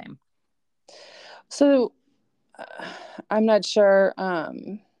ball game. So I'm not sure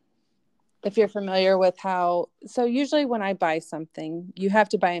if you're familiar with so usually when I buy something, you have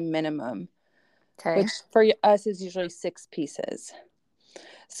to buy a minimum, which for us is usually 6 pieces.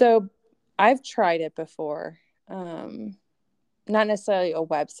 So I've tried it before, not necessarily a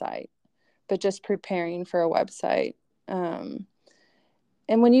website, but just preparing for a website. And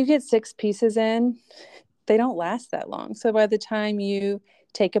when you get 6 pieces in, they don't last that long. So by the time you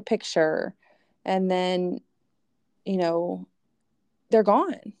take a picture and then, they're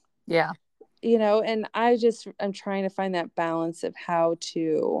gone. Yeah. And I'm trying to find that balance of how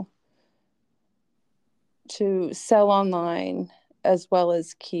to sell online as well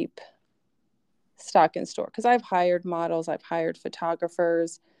as keep stock in store. Because I've hired models, I've hired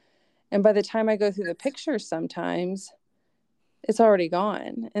photographers, and by the time I go through the pictures, sometimes it's already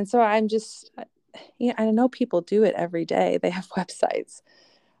gone. And so I know people do it every day. They have websites.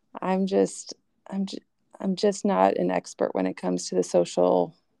 I'm just not an expert when it comes to the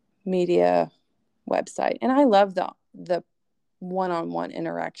social media website. And I love the one-on-one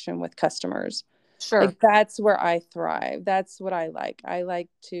interaction with customers. Sure. Like, that's where I thrive. That's what I like. I like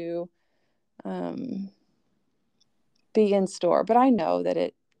to be in store, but I know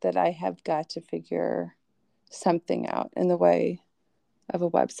that I have got to figure something out in the way of a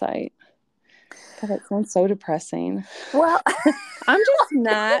website. God, that sounds so depressing. Well, I'm just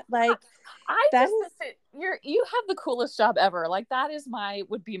not like, you have the coolest job ever. Like, that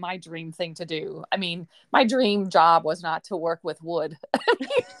would be my dream thing to do. I mean, my dream job was not to work with wood.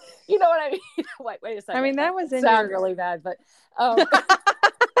 You know what I mean? Wait a second. I mean, that was really bad, but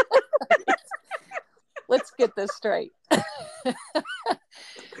let's get this straight.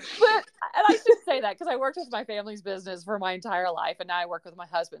 And I should say that because I worked with my family's business for my entire life, and now I work with my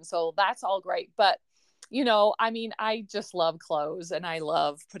husband. So that's all great. But, I just love clothes, and I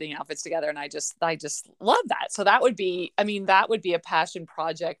love putting outfits together, and I just love that. So that would be a passion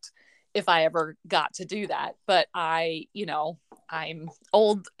project if I ever got to do that. But I'm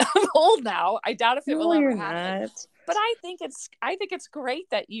old. I'm old now. I doubt if it will ever happen. But I think it's great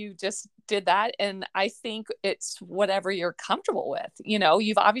that you just did that. And I think it's whatever you're comfortable with.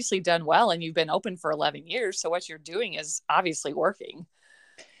 You've obviously done well, and you've been open for 11 years. So what you're doing is obviously working.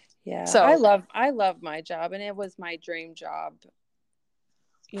 Yeah. So I love my job, and it was my dream job,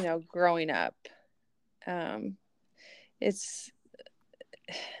 growing up. Wait,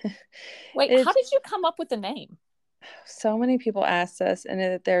 how did you come up with the name? So many people ask this,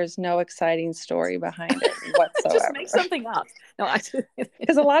 and there's no exciting story behind it whatsoever. Just make something up. No,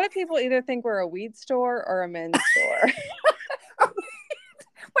 because a lot of people either think we're a weed store or a men's store.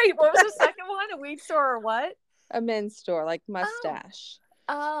 Wait, what was the second one? A weed store or what? A men's store, like mustache.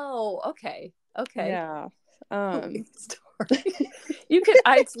 Oh, okay. Yeah. Weed store. You could.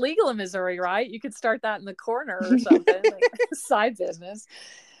 It's legal in Missouri, right? You could start that in the corner or something, like side business.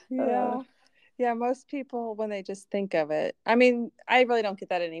 Yeah. Yeah, most people, when they just think of it, I mean, I really don't get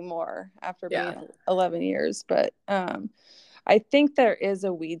that anymore after being 11 years, but I think there is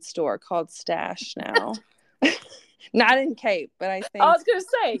a weed store called Stash now. Not in Cape, but I think. I was going to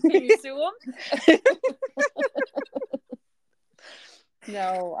say, can you sue them?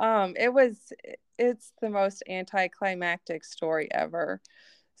 No, it's the most anticlimactic story ever.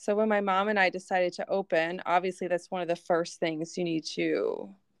 So when my mom and I decided to open, obviously that's one of the first things you need to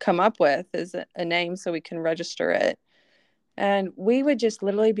come up with is a name so we can register it. And we would just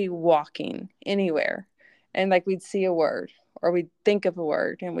literally be walking anywhere, and like we'd see a word or we'd think of a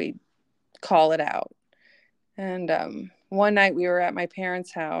word and we'd call it out. And one night we were at my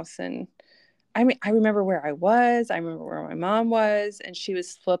parents' house, and I remember where I was. I remember where my mom was, and she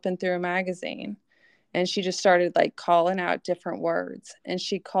was flipping through a magazine, and she just started like calling out different words, and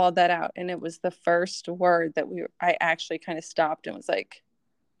she called that out, and it was the first word that I actually kind of stopped and was like,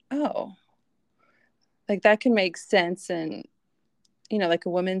 oh, like that can make sense in, like a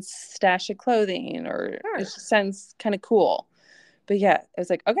woman's stash of clothing, or Sure. it just sounds kind of cool. But yeah, it was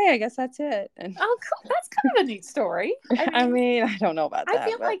like, okay, I guess that's it. And oh, cool. That's kind of a neat story. I mean, I don't know about that. I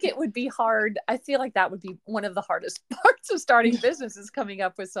feel like it would be hard. I feel like that would be one of the hardest parts of starting business, is coming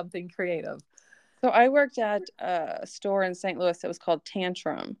up with something creative. So I worked at a store in St. Louis that was called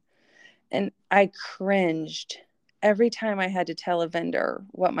Tantrum, and I cringed every time I had to tell a vendor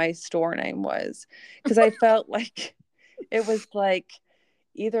what my store name was, because I felt like it was like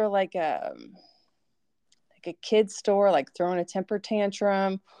either like a kid's store, like throwing a temper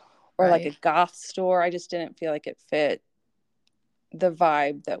tantrum, or like a goth store. I just didn't feel like it fit the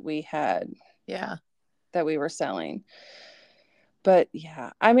vibe that we had. Yeah. That we were selling. But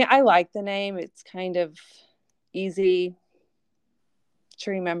yeah, I mean, I like the name. It's kind of easy to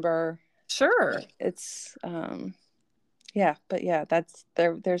remember. Sure. It's yeah, but yeah, that's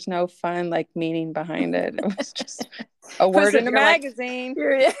there's no fun like meaning behind it. It was just a word in a magazine.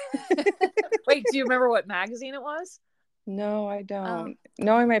 Wait, do you remember what magazine it was? No, I don't.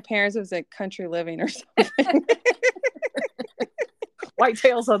 Knowing my parents, it was like Country Living or something.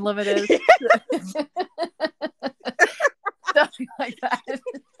 Whitetails Unlimited. Something like that.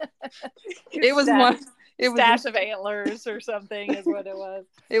 It was one. It was Stash of Antlers or something is what it was.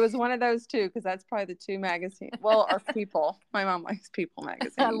 It was one of those two, because that's probably the two magazines. Well, or People. My mom likes People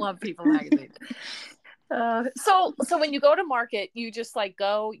magazine. I love People magazine. So when you go to market, you just like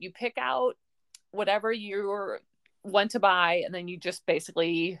go, you pick out whatever you want to buy, and then you just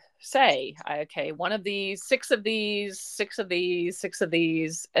basically say, okay, one of these, six of these,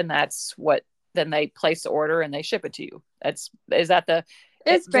 and that's what. Then they place the order and they ship it to you. Is that the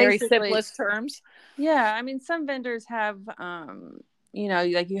it's very simplest terms? Yeah, I mean, some vendors have,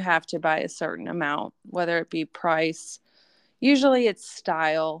 like you have to buy a certain amount, whether it be price. Usually it's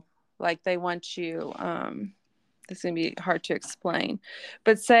style. Like they want you. This is gonna be hard to explain,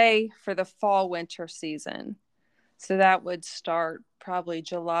 but say for the fall winter season, so that would start probably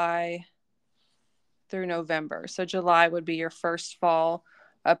July through November. So July would be your first fall,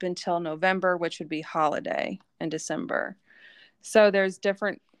 up until November, which would be holiday in December. So there's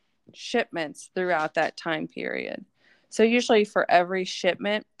different shipments throughout that time period. So usually for every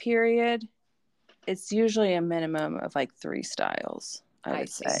shipment period, it's usually a minimum of like 3 styles, I would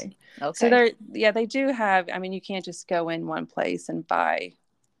say. Okay. So they do have, I mean, you can't just go in one place and buy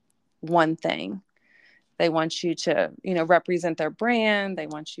one thing. They want you to, represent their brand. They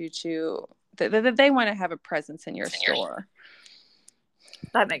want you to, they want to have a presence in your store.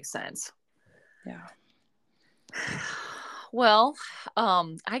 That makes sense. Yeah. Well,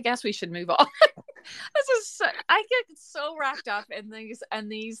 I guess we should move on. I get so wrapped up in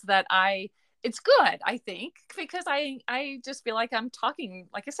these that it's good, I think, because I just feel like I'm talking,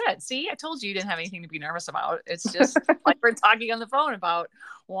 like I said, see, I told you didn't have anything to be nervous about. It's just like we're talking on the phone about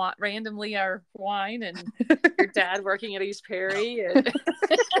randomly our wine and your dad working at East Perry. And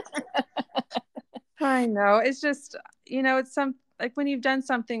I know. It's just, it's like when you've done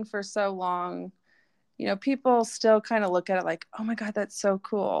something for so long, people still kind of look at it like, oh my God, that's so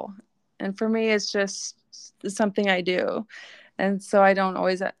cool. And for me, it's just something I do. And so I don't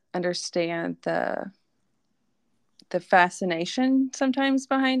always understand the fascination sometimes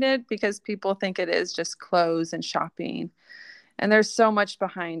behind it, because people think it is just clothes and shopping. And there's so much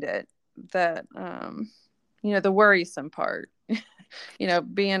behind it that, the worrisome part,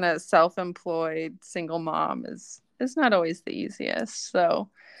 being a self-employed single mom is not always the easiest. So,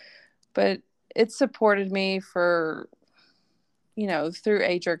 but it supported me for, through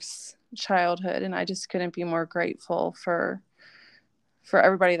Adric's childhood. And I just couldn't be more grateful for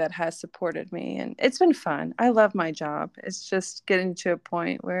everybody that has supported me. And it's been fun. I love my job. It's just getting to a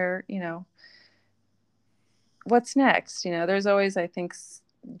point where, what's next? There's always, I think,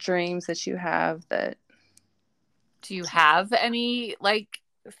 dreams that you have that. Do you have any like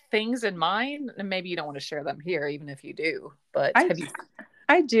things in mind? And maybe you don't want to share them here, even if you do, but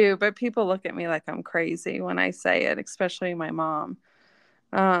I do, but people look at me like I'm crazy when I say it, especially my mom.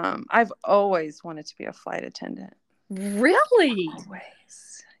 I've always wanted to be a flight attendant. Really?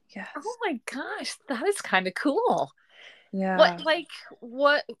 Always. Yes. Oh my gosh, that is kind of cool. Yeah. What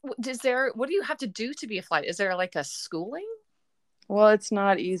do you have to do to be a flight? Is there like a schooling? Well, it's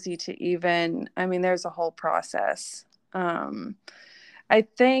not easy to even, I mean, there's a whole process. I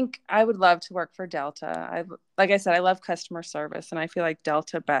think I would love to work for Delta. Like I said, I love customer service, and I feel like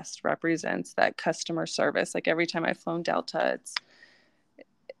Delta best represents that customer service. Like every time I've flown Delta,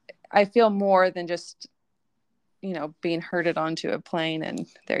 I feel more than just, being herded onto a plane and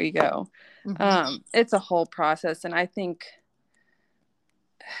there you go. Mm-hmm. It's a whole process. And I think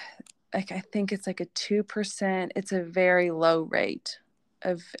like, I think it's like a 2%. It's a very low rate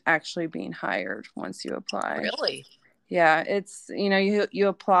of actually being hired once you apply. Really? Yeah. It's, you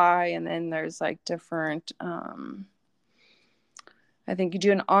apply, and then there's like different, I think you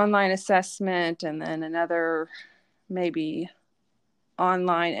do an online assessment and then another maybe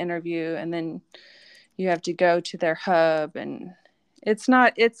online interview, and then you have to go to their hub, and it's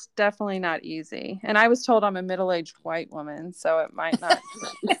definitely not easy. And I was told I'm a middle-aged white woman, so it might not.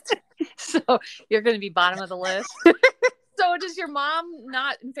 So you're going to be bottom of the list. So does your mom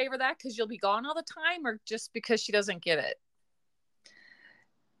not in favor of that because you'll be gone all the time, or just because she doesn't get it?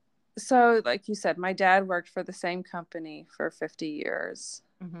 So like you said, my dad worked for the same company for 50 years.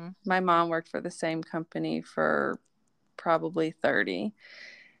 Mm-hmm. My mom worked for the same company for probably 30.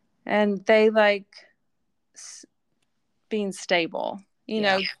 And they like being stable.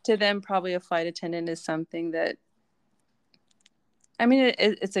 To them, probably a flight attendant is something that, I mean,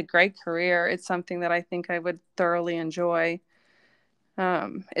 it's a great career. It's something that I think I would thoroughly enjoy.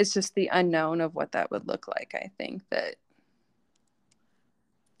 It's just the unknown of what that would look like. I think that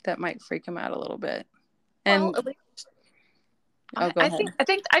might freak them out a little bit. And well, go ahead.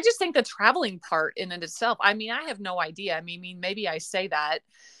 I just think the traveling part in it itself. I mean, I have no idea. I mean, maybe I say that,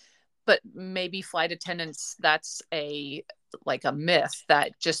 but maybe flight attendants, that's a myth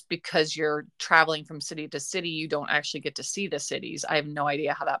that just because you're traveling from city to city, you don't actually get to see the cities. I have no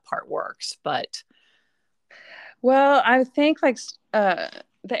idea how that part works, but. Well, I think the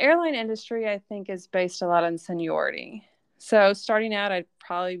airline industry, I think, is based a lot on seniority. So starting out, I'd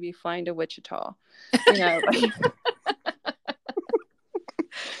probably be flying to Wichita.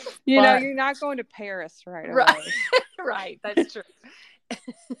 You're not going to Paris right away. Right. That's true.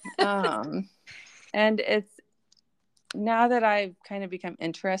 And it's now that I've kind of become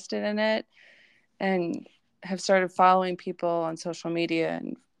interested in it and have started following people on social media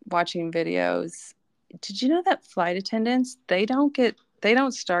and watching videos. Did you know that flight attendants, they don't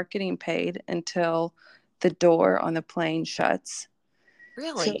start getting paid until the door on the plane shuts?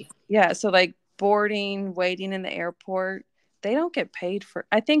 Really? So, yeah. So like boarding, waiting in the airport, they don't get paid for,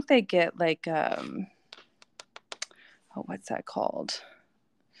 I think they get like, what's that called?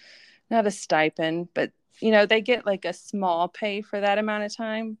 Not a stipend, but they get like a small pay for that amount of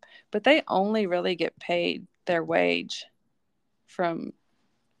time, but they only really get paid their wage from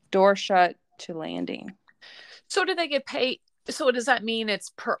door shut to landing. So do they get paid? So does that mean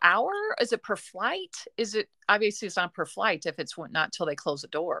it's per hour? Is it per flight? Is it, obviously it's not per flight if it's not till they close the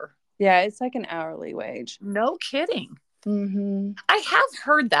door. Yeah, it's like an hourly wage. No kidding. Mm-hmm. I have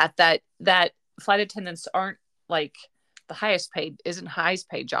heard that flight attendants aren't like the highest paid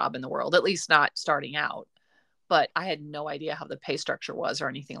job in the world, at least not starting out. But I had no idea how the pay structure was or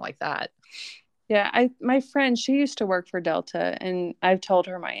anything like that. Yeah, my friend, she used to work for Delta, and I've told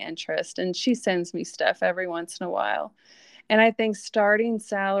her my interest, and she sends me stuff every once in a while. And I think starting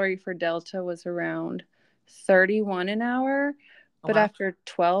salary for Delta was around 31 an hour, but after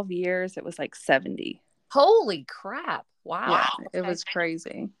 12 years, it was like 70. Holy crap. Wow. Yeah, it was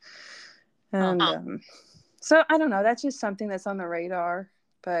crazy. And so I don't know, that's just something that's on the radar.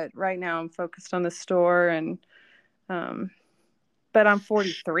 But right now I'm focused on the store, and but I'm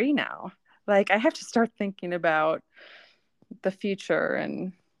 43 now. Like, I have to start thinking about the future,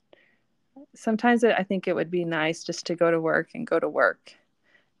 and sometimes I think it would be nice just to go to work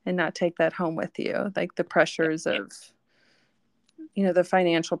and not take that home with you. Like the pressures of, the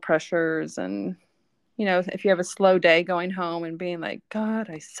financial pressures, and, if you have a slow day, going home and being like, God,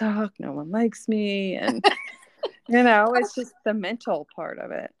 I suck. No one likes me. And, it's just the mental part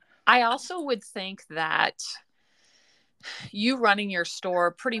of it. I also would think that you running your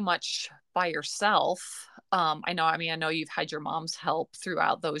store pretty much by yourself. I know you've had your mom's help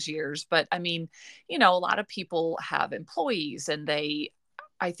throughout those years, but I mean, a lot of people have employees, and they,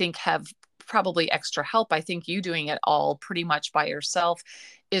 I think, have probably extra help. I think you doing it all pretty much by yourself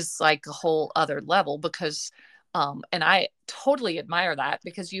is like a whole other level, because, and I totally admire that,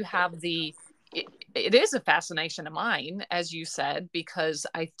 because you have it is a fascination of mine, as you said, because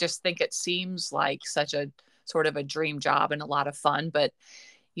I just think it seems like such a sort of a dream job and a lot of fun. But,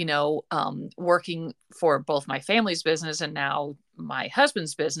 working for both my family's business and now my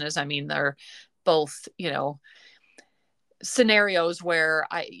husband's business, I mean, they're both, scenarios where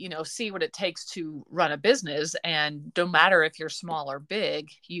I, see what it takes to run a business. And no matter if you're small or big,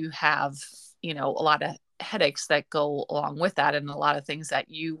 you have, a lot of headaches that go along with that, and a lot of things that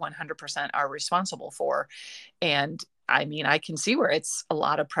you 100% are responsible for. And I mean, I can see where it's a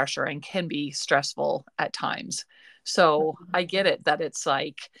lot of pressure and can be stressful at times. So I get it that it's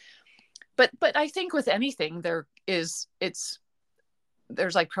like, but I think with anything,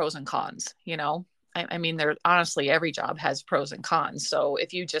 there's like pros and cons, you know? I mean, there honestly, every job has pros and cons. So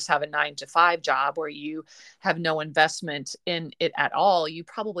if you just have a 9 to 5 job where you have no investment in it at all, you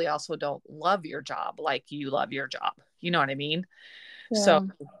probably also don't love your job like you love your job. You know what I mean? Yeah. So,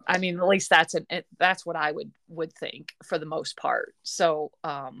 I mean, at least that's what I would think for the most part. So,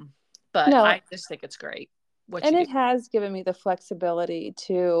 but No. I just think it's great. And it has given me the flexibility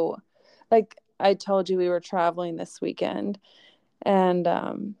to, like I told you, we were traveling this weekend, and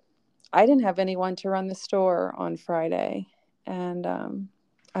I didn't have anyone to run the store on Friday. And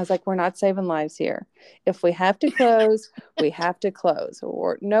I was like, we're not saving lives here. If we have to close, we have to close,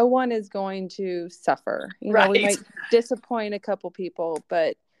 or no one is going to suffer. You know, we might disappoint a couple people,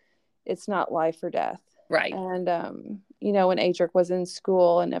 but it's not life or death. Right. And, you know, when Adric was in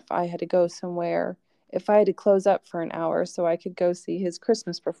school, and if I had to go somewhere, if I had to close up for an hour so I could go see his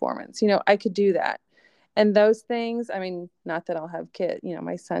Christmas performance, you know, I could do that. And those things, I mean, not that I'll have kids, you know,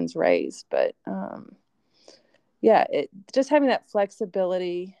 my son's raised, but yeah, just having that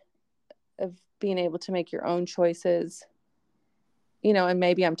flexibility of being able to make your own choices, you know, and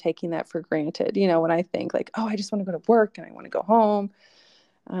maybe I'm taking that for granted, you know, when I think like, oh, I just want to go to work and I want to go home.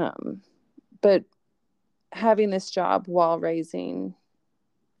 But having this job while raising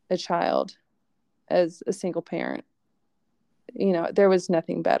a child as a single parent, you know, there was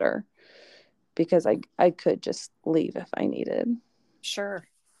nothing better, because I could just leave if I needed. Sure.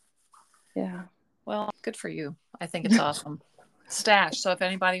 Yeah. Well, good for you. I think it's awesome. Stash. So if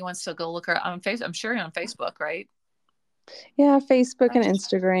anybody wants to go look her on Facebook, I'm sure you're on Facebook, right? Yeah, Facebook and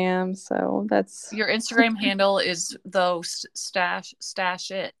Instagram. So that's your Instagram handle is though stash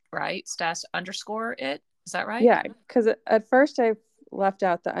it, right? Stash _ it. Is that right? Yeah, because at first I left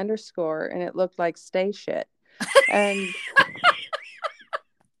out the underscore and it looked like stay shit. And I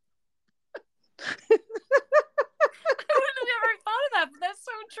would have never thought of that, but that's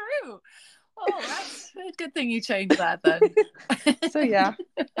so true. Oh, that's a good thing you changed that then. So yeah,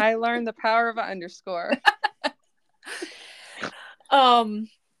 I learned the power of an underscore.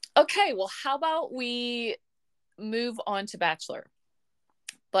 Okay, well, how about we move on to Bachelor?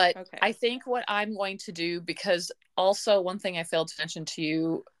 But okay. I think what I'm going to do, because also one thing I failed to mention to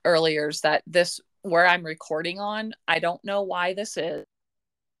you earlier is that this, where I'm recording on, I don't know why this is,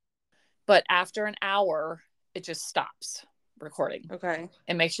 but after an hour, it just stops recording. Okay.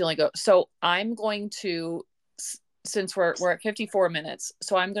 It makes you only go. So I'm going to, since we're at 54 minutes,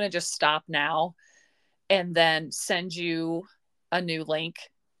 so I'm going to just stop now and then send you a new link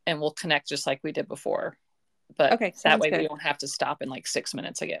and we'll connect just like we did before. But okay, that way good. we don't have to stop in like 6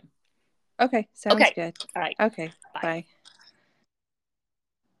 minutes again. Okay, sounds good. All right. Okay, bye.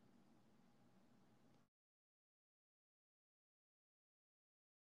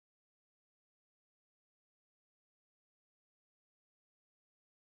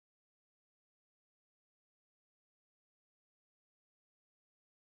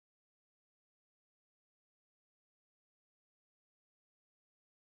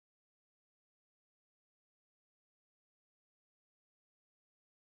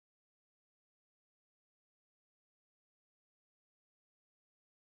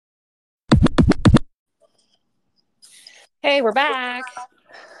 Hey, we're back.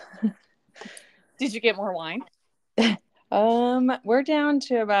 Did you get more wine? We're down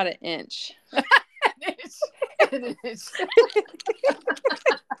to about an inch. An inch.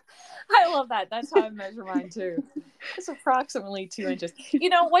 I love that. That's how I measure mine too. It's approximately 2 inches. You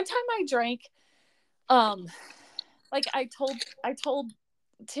know, one time I drank, like I told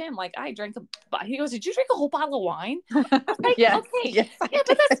Tim, like I drank he goes, did you drink a whole bottle of wine? I was like, yes, okay, yes, yeah,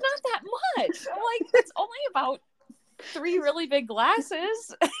 but that's not that much. I'm like, that's only about 3 really big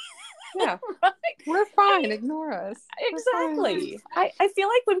glasses. Yeah, right? We're fine. Ignore us. Exactly. I feel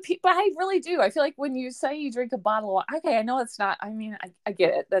like when people, I really do. I feel like when you say you drink a bottle of wine, okay, I know it's not, I mean, I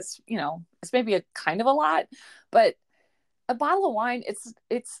get it. That's, you know, it's maybe a kind of a lot, but a bottle of wine,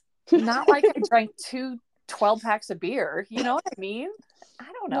 it's not like I drank 12 packs of beer. You know what I mean?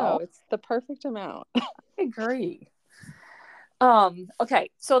 I don't know. No, it's the perfect amount. I agree.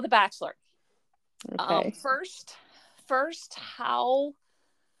 Okay. So The Bachelor. Okay. First, how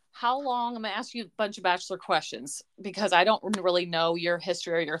long, I'm going to ask you a bunch of Bachelor questions because I don't really know your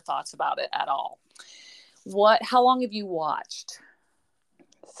history or your thoughts about it at all. How long have you watched?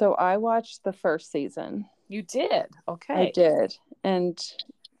 So I watched the first season. You did? Okay. I did. And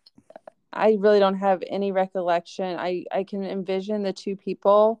I really don't have any recollection. I can envision the two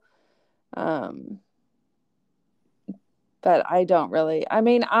people. But I don't really, I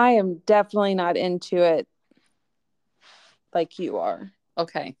mean, I am definitely not into it like you are.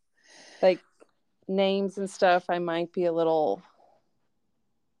 Okay. Like names and stuff, I might be a little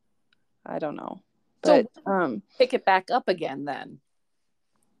I don't know. But pick it back up again then.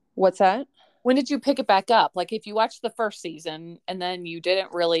 What's that? When did you pick it back up? Like if you watched the first season and then you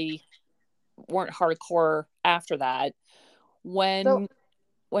weren't hardcore after that, when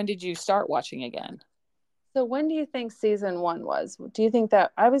did you start watching again? So when do you think season 1 was? Do you think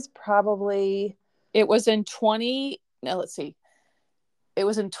that I was probably... It was in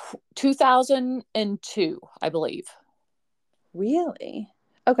 2002, I believe. Really?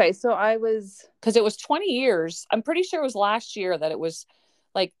 Okay, so I was... Because it was 20 years. I'm pretty sure it was last year that it was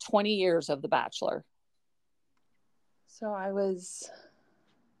like 20 years of The Bachelor. So I was...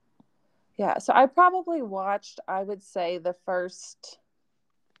 Yeah, so I probably watched, I would say, the first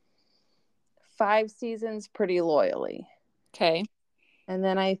 5 seasons pretty loyally. Okay. And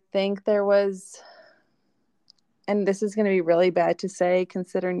then I think there was... And this is going to be really bad to say,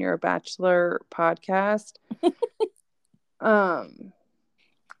 considering you're a Bachelor podcast. But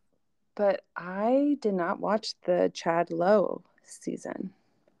I did not watch the Chad Lowe season.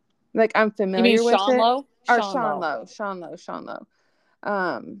 Like, I'm familiar with Sean it. Lowe? Or Sean Lowe.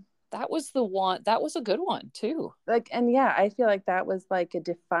 That was the one. That was a good one too. Like, and yeah, I feel like that was like a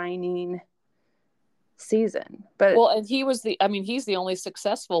defining season. But and he's the only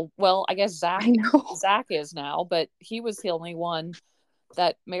successful. Well, I guess Zach is now, but he was the only one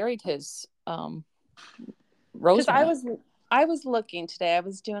that married his Rose. Because I was looking today. I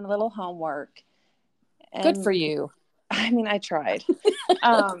was doing a little homework. Good for you. I mean, I tried.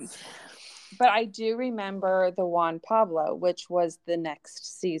 But I do remember the Juan Pablo, which was the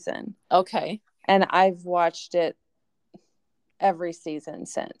next season. Okay. And I've watched it every season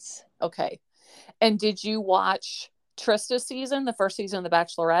since. Okay. And did you watch Trista's season, the first season of The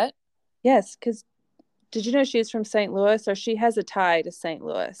Bachelorette? Yes, because did you know she's from St. Louis, or she has a tie to St.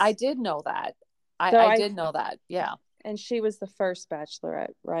 Louis? I did know that. I did know that. Yeah. And she was the first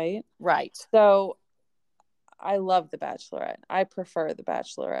Bachelorette, right? Right. So I love The Bachelorette. I prefer The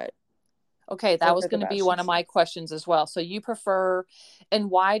Bachelorette. Okay, that was going to be one of my questions as well. So you prefer, and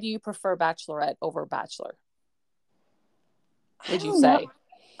why do you prefer Bachelorette over Bachelor? Would you say?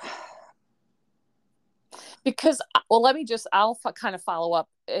 Because, well, I'll kind of follow up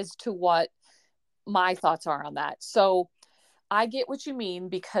as to what my thoughts are on that. So I get what you mean,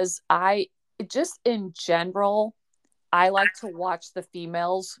 because in general, I like to watch the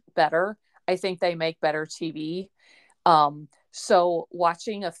females better. I think they make better TV. So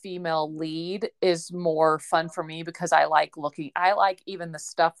watching a female lead is more fun for me, because I like even the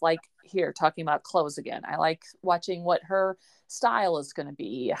stuff like here, talking about clothes again. I like watching what her style is going to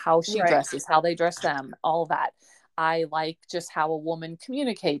be, how she dresses, how they dress them, all that. I like just how a woman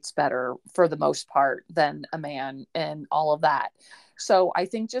communicates better for the most part than a man, and all of that. So I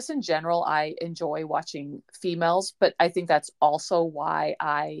think just in general, I enjoy watching females, but I think that's also why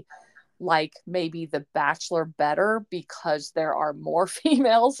I like maybe The Bachelor better, because there are more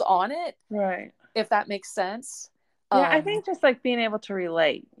females on it. Right. If that makes sense. Yeah, I think just like being able to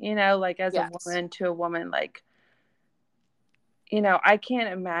relate, like as yes. a woman to a woman, like, I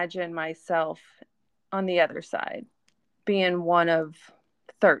can't imagine myself on the other side being one of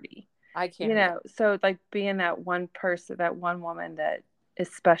 30. I can't. So like being that one person, that one woman that is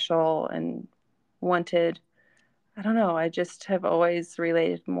special and wanted. I don't know. I just have always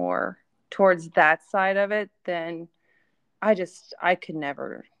related more towards that side of it than I could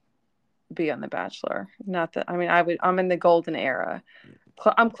never be on The Bachelor. Not that, I mean, I'm in the golden era.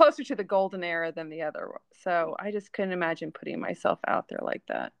 I'm closer to the golden era than the other. So I just couldn't imagine putting myself out there like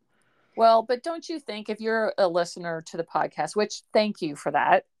that. Well, but don't you think, if you're a listener to the podcast, which thank you for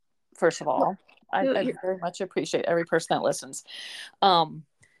that, first of all, I very much appreciate every person that listens.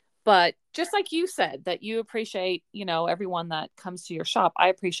 But just like you said, that you appreciate, everyone that comes to your shop. I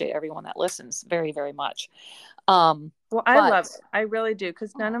appreciate everyone that listens very, very much. Well, I love it. I really do.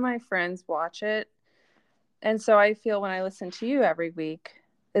 Because none of my friends watch it. And so I feel when I listen to you every week,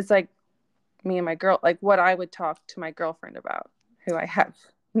 it's like me and my girl, like what I would talk to my girlfriend about, who I have.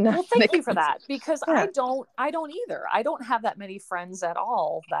 Well, thank you for that, because I don't either. I don't have that many friends at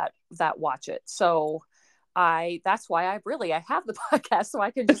all that watch it. So that's why I have the podcast, so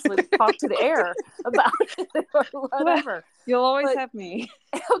I can just talk to the air about it or whatever. You'll always have me.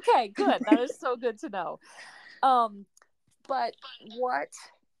 Okay, good. That is so good to know. But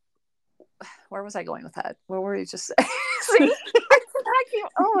where was I going with that? What were you just saying? See?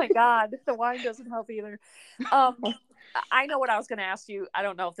 Oh my God, the wine doesn't help either. I know what I was going to ask you. I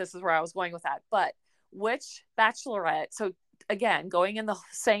don't know if this is where I was going with that, but which Bachelorette, so again, going in the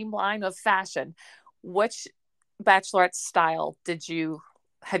same line of fashion, which Bachelorette style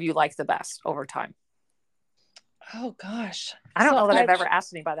have you liked the best over time? Oh gosh. I don't know that I've ever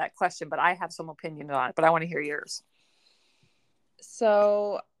asked anybody that question, but I have some opinion on it, but I want to hear yours.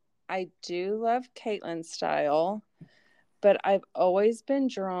 So I do love Caitlin's style, but I've always been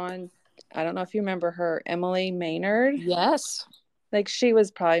drawn. I don't know if you remember her, Emily Maynard. Yes. Like she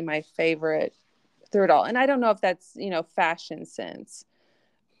was probably my favorite through it all. And I don't know if that's, fashion sense,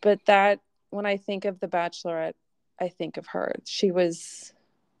 but that when I think of The Bachelorette, I think of her. She was,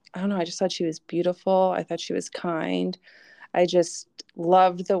 I don't know, I just thought she was beautiful. I thought she was kind. I just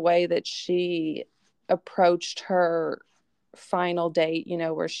loved the way that she approached her final date,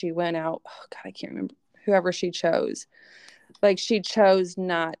 where she went out. Oh God, I can't remember whoever she chose. Like she chose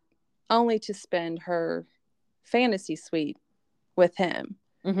not only to spend her fantasy suite with him.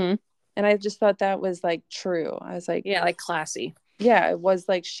 Mm-hmm. And I just thought that was like true. I was like, yeah, like classy. Yeah, it was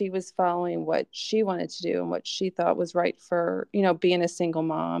like she was following what she wanted to do and what she thought was right for, being a single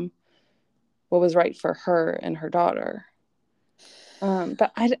mom, what was right for her and her daughter.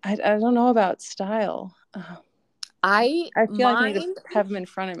 But I don't know about style. I feel like I need to have them in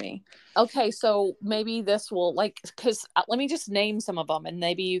front of me. Okay, so maybe this will because let me just name some of them and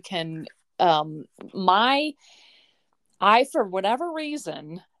maybe you can. I for whatever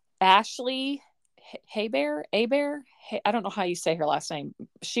reason, Ashley Hebert, I don't know how you say her last name.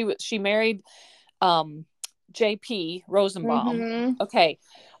 She married JP Rosenbaum. Mm-hmm. Okay,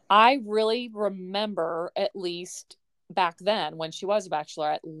 I really remember, at least back then when she was a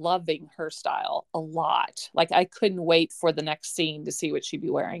bachelorette, loving her style a lot. Like I couldn't wait for the next scene to see what she'd be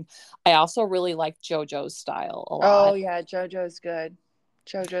wearing. I also really liked JoJo's style a lot. Oh yeah, JoJo's good.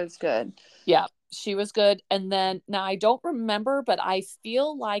 Yeah, she was good. And then now I don't remember, but I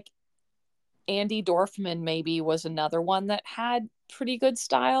feel like Andy Dorfman maybe was another one that had pretty good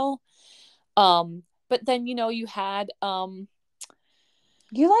style. But then you had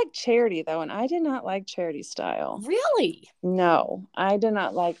you like Charity though, and I did not like Charity's style. Really? No, I did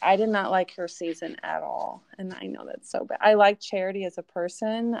not like her season at all. And I know that's so bad. I like Charity as a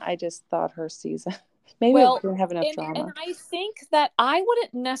person. I just thought her season maybe it didn't have enough drama. And I think that I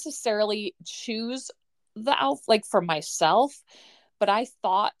wouldn't necessarily choose the outfit like for myself, but I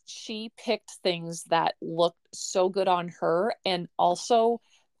thought she picked things that looked so good on her. And also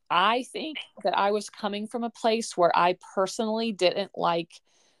I think that I was coming from a place where I personally didn't like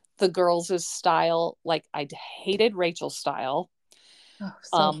the girls' style. Like I hated Rachel's style. Oh,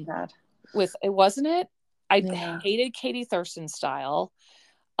 so bad. Wasn't it? I hated Katie Thurston's style.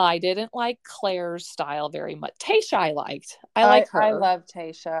 I didn't like Claire's style very much. Tasha I liked. I like her. I love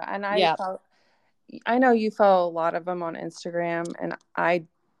Tasha. And I know you follow a lot of them on Instagram, and I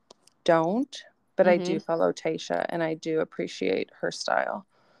don't, but I do follow Tasha, and I do appreciate her style.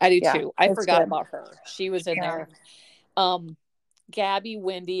 I do too. I forgot about her. She was in there. Gabby,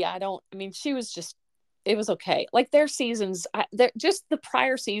 Wendy, she was just, it was okay. Like their seasons, just the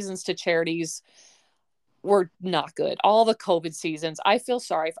prior seasons to Charity's were not good. All the COVID seasons, I feel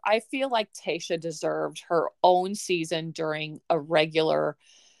sorry. I feel like Tasha deserved her own season during a regular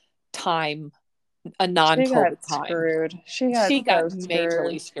time, a non-COVID time. She got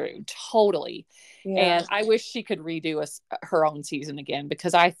majorly screwed. Totally. Yeah. And I wish she could redo her own season again,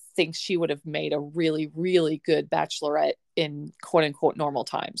 because I think she would have made a really, really good bachelorette in quote unquote normal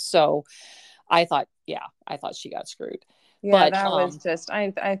times. So I thought she got screwed. Yeah, but that was just,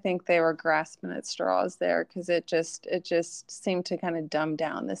 I think they were grasping at straws there, because it just seemed to kind of dumb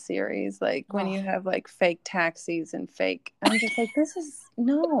down the series. Like when you have like fake taxis and fake, I'm just like, this is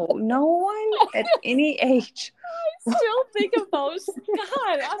no one at any age. I still think of those.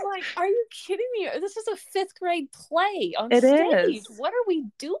 God, I'm like, are you kidding me? This is a 5th grade play on stage. What are we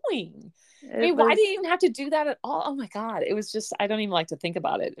doing? Why do you even have to do that at all? Oh my God. It was just, I don't even like to think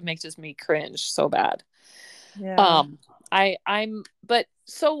about it. It makes just me cringe so bad. Yeah. But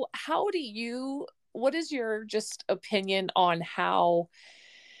so what is your just opinion on how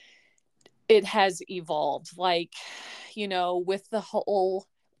it has evolved? Like, with the whole,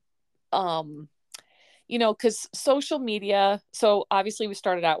 because social media, so obviously we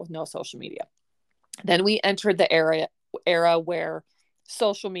started out with no social media. Then we entered the era where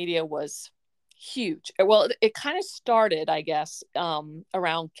social media was huge. Well, it kind of started, I guess,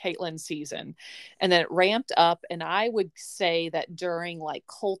 around Caitlin's season, and then it ramped up. And I would say that during like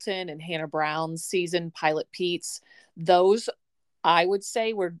Colton and Hannah Brown's season, Pilot Pete's, those I would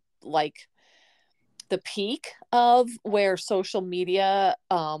say were like the peak of where social media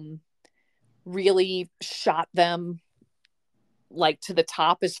really shot them like to the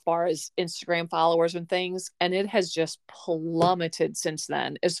top as far as Instagram followers and things. And it has just plummeted since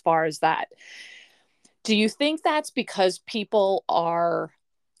then as far as that. Do you think that's because people are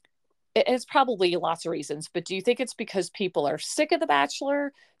it's probably lots of reasons, but do you think it's because people are sick of The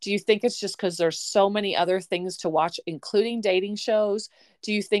Bachelor? Do you think it's just because there's so many other things to watch, including dating shows?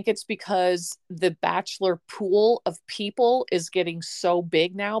 Do you think it's because the Bachelor pool of people is getting so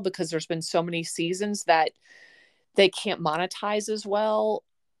big now because there's been so many seasons that they can't monetize as well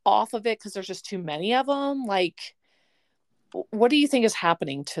off of it because there's just too many of them? Like, what do you think is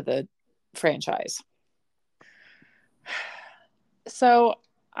happening to the franchise? So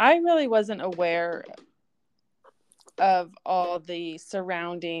I really wasn't aware of all the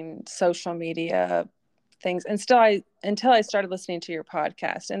surrounding social media things until I started listening to your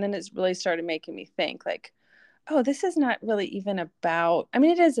podcast. And then it's really started making me think like, oh, this is not really even about, I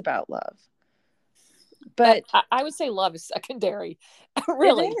mean, it is about love. But I would say love is secondary.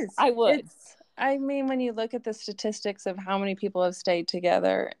 Really, it is. I would. I mean, when you look at the statistics of how many people have stayed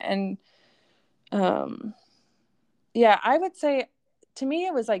together, and yeah, I would say to me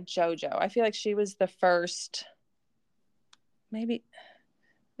it was like JoJo. I feel like she was the first, maybe,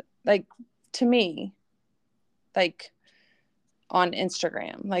 like, to me, like on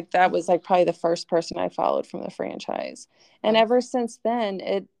Instagram, like that was like probably the first person I followed from the franchise. And ever since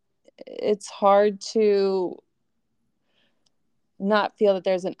then, it's hard to not feel that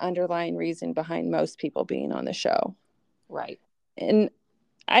there's an underlying reason behind most people being on the show. Right. And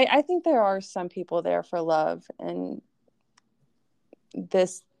I think there are some people there for love and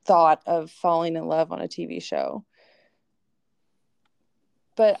this thought of falling in love on a TV show.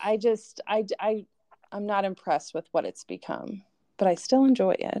 But I'm not impressed with what it's become, but I still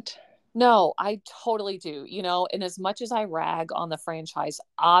enjoy it. No, I totally do. You know, and as much as I rag on the franchise,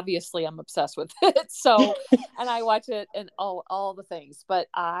 obviously I'm obsessed with it. So, and I watch it and all the things. But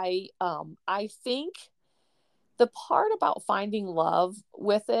I think the part about finding love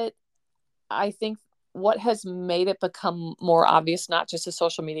with it, I think what has made it become more obvious, not just a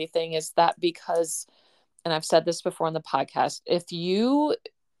social media thing, is that because, and I've said this before on the podcast, if you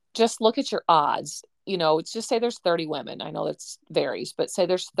just look at your odds, you know, it's just say there's 30 women. I know that varies, but say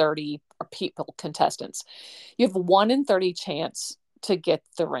there's 30 people, contestants. You have 1 in 30 chance to get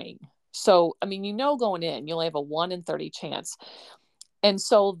the ring. So, I mean, you know, going in, you only have a 1 in 30 chance. And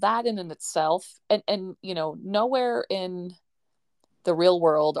so that in and itself, and, you know, nowhere in the real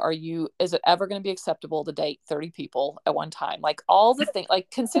world is it ever going to be acceptable to date 30 people at one time? Like all the things,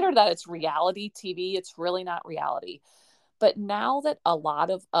 like consider that it's reality TV. It's really not reality. But now that a lot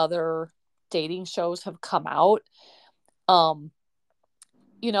of other dating shows have come out,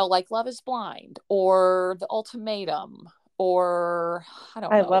 you know, like Love is Blind or The Ultimatum, or I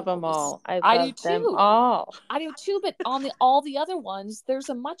don't know. I love them all. I do too. Them all. I do too. But on all the other ones, there's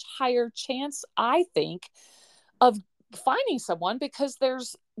a much higher chance, I think, of finding someone because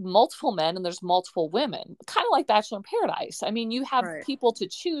there's multiple men and there's multiple women, kind of like Bachelor in Paradise. I mean, you have people to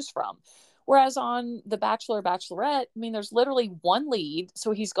choose from. Whereas on The Bachelor, Bachelorette, I mean, there's literally one lead,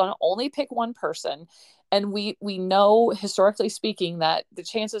 so he's going to only pick one person. And we know, historically speaking, that the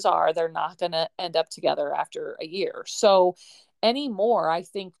chances are they're not going to end up together after a year. So anymore, I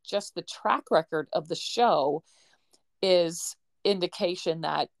think just the track record of the show is indication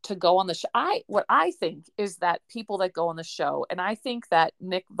that to go on the show, what I think is that people that go on the show, and I think that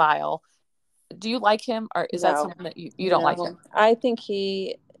Nick Viall, do you like him, or is that someone that you don't like him? I think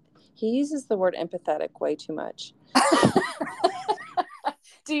he uses the word empathetic way too much.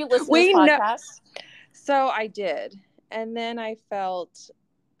 Do you listen to his podcast? So I did. And then I just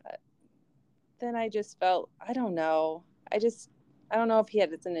felt, I don't know. I don't know if he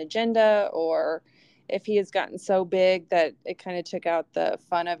had an agenda or if he has gotten so big that it kind of took out the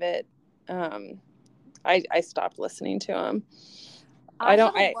fun of it. I stopped listening to him. I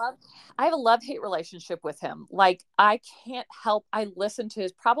have a love-hate relationship with him. Like, I can't help. I listen to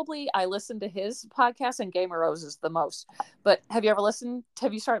his podcast and Game of Roses the most. But have you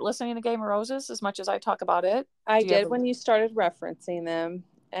started listening to Game of Roses as much as I talk about it? I did when you started referencing them.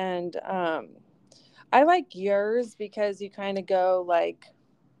 And I like yours because you kind of go like,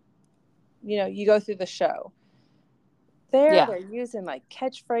 you know, you go through the show. They're using like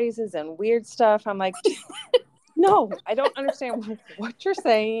catchphrases and weird stuff. I'm like, no, I don't understand what you're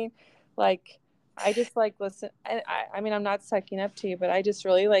saying. Like, I just like listen. And I mean, I'm not sucking up to you, but I just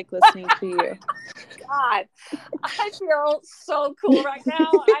really like listening to you. God, I feel so cool right now.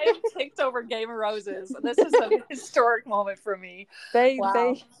 I am ticked over Game of Roses. This is a historic moment for me. They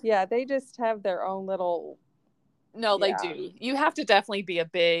just have their own little. No, they do. You have to definitely be a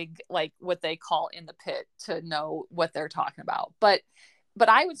big, like what they call in the pit to know what they're talking about. But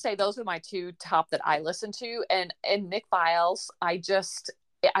I would say those are my two top that I listen to. And Nick Viall's, I just,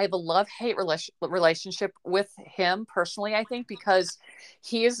 I have a love-hate relationship with him personally, I think, because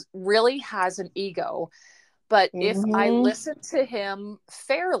he really has an ego. But if I listen to him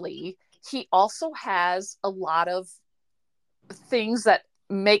fairly, he also has a lot of things that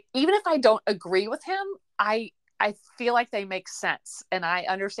even if I don't agree with him, I feel like they make sense and I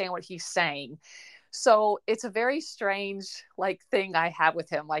understand what he's saying. So it's a very strange thing I have with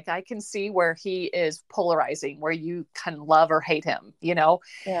him. Like, I can see where he is polarizing, where you can love or hate him,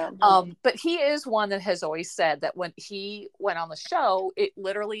 Yeah. But he is one that has always said that when he went on the show, it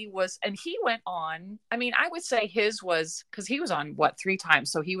literally was, and he went on, I mean, I would say his was, because he was on 3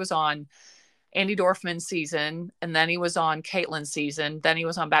 times. So he was on Andy Dorfman's season, and then he was on Caitlin's season, then he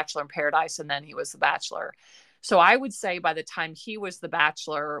was on Bachelor in Paradise, and then he was the Bachelor. So I would say by the time he was the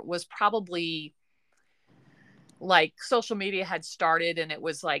Bachelor was probably social media had started and it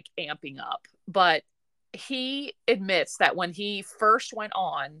was amping up. But he admits that when he first went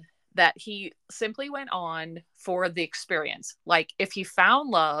on, that he simply went on for the experience. If he found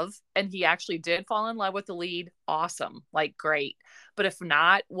love and he actually did fall in love with the lead, awesome, great. But if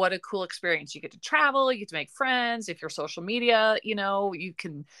not, what a cool experience. You get to travel, you get to make friends. If you're social media, you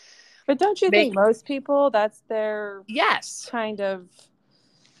can. But don't you think most people, that's their kind of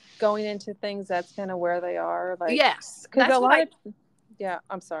going into things, that's kind of where they are? Yes. Because a lot of yeah,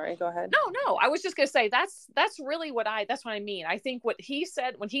 I'm sorry, go ahead. No, I was just gonna say that's really that's what I mean. I think what he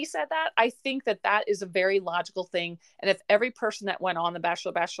said, when he said that, I think that is a very logical thing. And if every person that went on the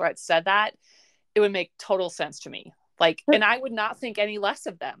Bachelor Bachelorette said that, it would make total sense to me. And I would not think any less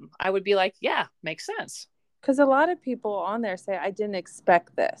of them. I would be like, yeah, makes sense. Because a lot of people on there say, I didn't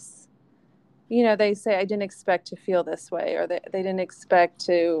expect this. They say, I didn't expect to feel this way, or they didn't expect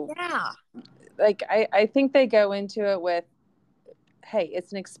to. Yeah. I think they go into it with, hey,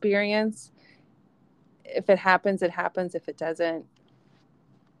 it's an experience. If it happens, it happens. If it doesn't,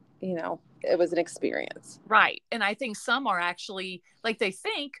 it was an experience. Right. And I think some are actually they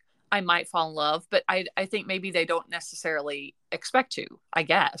think I might fall in love, but I think maybe they don't necessarily expect to, I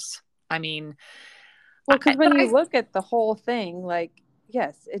guess. I mean, well, because when you look at the whole thing,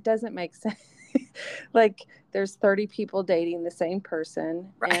 yes, it doesn't make sense. There's 30 people dating the same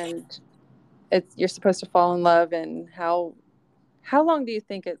person, right? And you're supposed to fall in love. And how long do you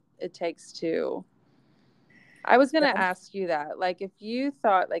think it takes to? I was going to ask you that. If you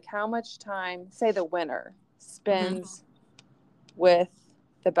thought, how much time, say the winner spends with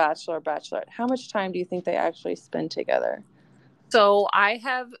the Bachelor or Bachelorette, how much time do you think they actually spend together? So I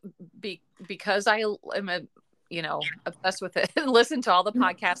have, because I am obsessed with it and listen to all the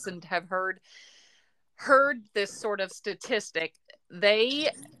podcasts and have heard this sort of statistic. They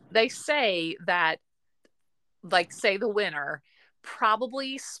say that, say the winner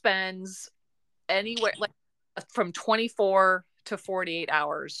probably spends anywhere from 24 to 48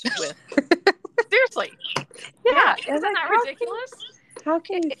 hours with. Seriously. Yeah. Isn't that ridiculous? How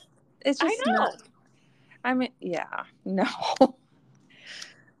can you? It's just, I know. Not. I mean, yeah, no.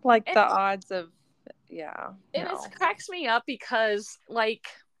 The odds of, yeah. And no. It cracks me up because,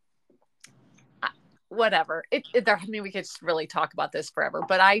 whatever. I mean, we could really talk about this forever,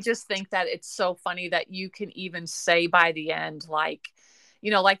 but I just think that it's so funny that you can even say by the end,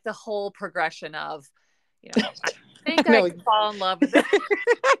 the whole progression of, I think I could fall in love with it.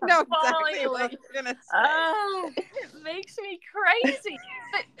 No, exactly what I was gonna say. Oh, it makes me crazy.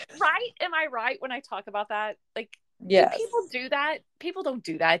 But right? Am I right when I talk about that? Yes. Do people do that? People don't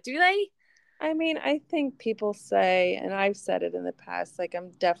do that, do they? I mean, I think people say, and I've said it in the past, I'm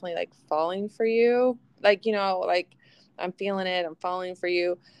definitely falling for you. I'm feeling it, I'm falling for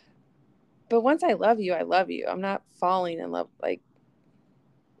you. But once I love you, I love you. I'm not falling in love. I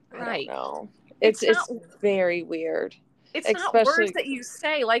don't know. It's very weird. It's not words that you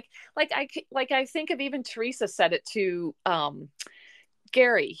say. I think of even Teresa said it to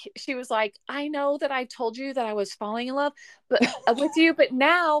Gerry. She was like, I know that I told you that I was falling in love with you, but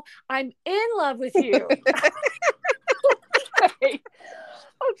now I'm in love with you.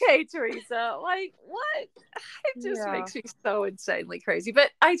 Okay, Teresa, what? It just makes me so insanely crazy. But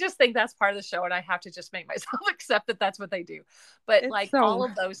I just think that's part of the show, and I have to just make myself accept that that's what they do. But all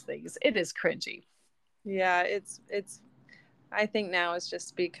of those things, it is cringy. Yeah, it's I think now it's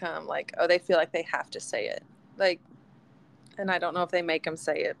just become they feel like they have to say it. And I don't know if they make them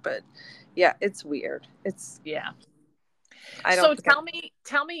say it, but yeah, it's weird. Yeah. I don't. So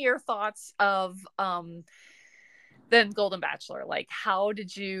tell me your thoughts of then Golden Bachelor.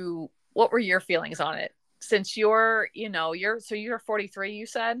 What were your feelings on it? Since you're 43, you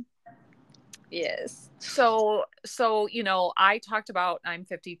said? Yes. So, I talked about I'm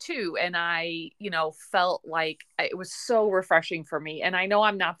 52, and I, felt like it was so refreshing for me. And I know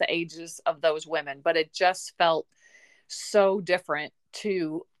I'm not the ages of those women, but it just felt so different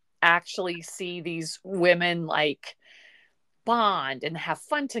to actually see these women like bond and have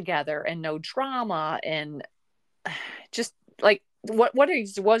fun together and no drama, and just like,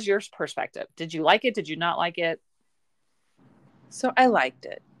 was your perspective? Did you like it? Did you not like it? So I liked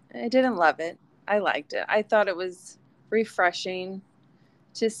it. I didn't love it. I liked it. I thought it was refreshing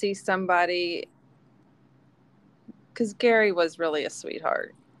to see somebody, because Gerry was really a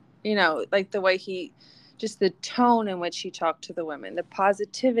sweetheart. Like the way just the tone in which he talked to the women, the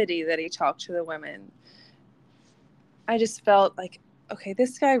positivity that he talked to the women. I just felt like, okay,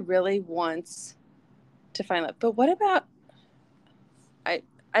 this guy really wants to find love. But what about, I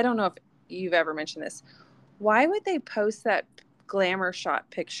don't know if you've ever mentioned this. Why would they post that glamour shot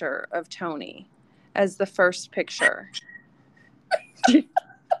picture of Tony as the first picture? That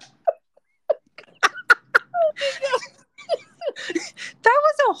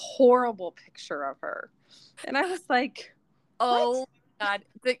was a horrible picture of her. And I was like, oh God,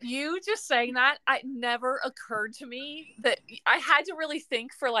 that you just saying that, it never occurred to me that I had to really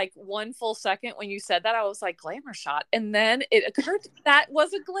think for like one full second when you said that. I was like, glamour shot. And then it occurred to me that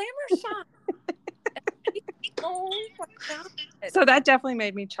was a glamour shot. Oh my God. So that definitely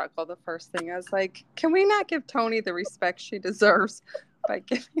made me chuckle. The first thing I was like, can we not give Tony the respect she deserves by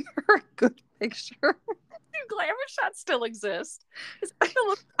giving her a good picture? Do glamour shots still exist?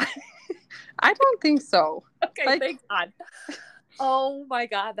 I don't think so. Okay, thank God. Oh my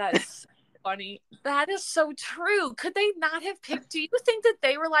God, that's funny. That is so true. Could they not have picked? Do you think that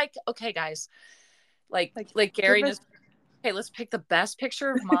they were like, okay, guys, like Gerry, okay, let's pick the best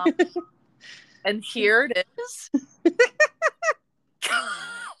picture of mom, and here it is. God,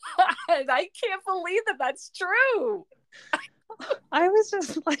 I can't believe that that's true. I was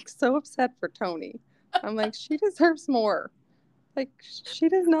just like so upset for Tony. I'm like, she deserves more. Like, she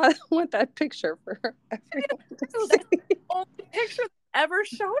does not want that picture for her. Everyone to see. That's the only picture ever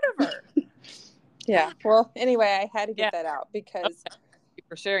shown of her. Yeah. Well, anyway, I had to get that out because. Okay. Thank you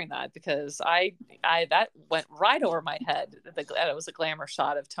for sharing that, because I that went right over my head. That it was a glamour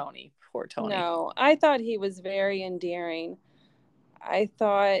shot of Tony. Poor Tony. No, I thought he was very endearing. I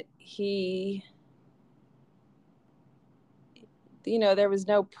thought he, there was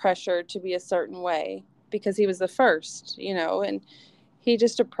no pressure to be a certain way because he was the first, and he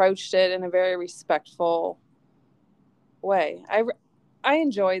just approached it in a very respectful way. I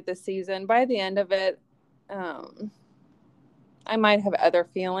enjoyed the season. By the end of it, I might have other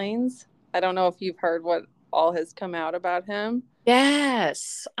feelings. I don't know if you've heard what all has come out about him.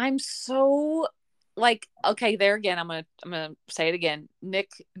 Yes, I'm so like, okay, there again, I'm gonna say it again.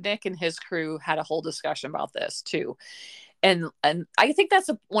 Nick and his crew had a whole discussion about this too. And I think that's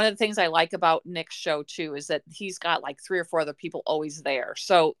one of the things I like about Nick's show too, is that he's got like 3 or 4 other people always there.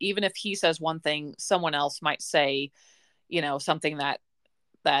 So even if he says one thing, someone else might say, something that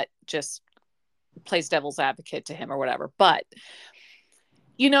just plays devil's advocate to him or whatever. But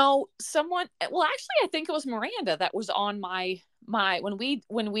actually, I think it was Miranda that was on my when we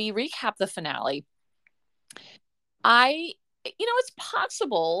recap the finale. It's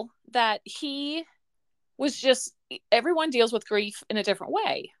possible that he was just, everyone deals with grief in a different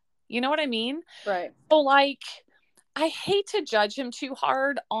way. You know what I mean? Right. So like, I hate to judge him too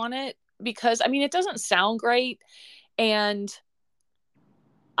hard on it because it doesn't sound great. And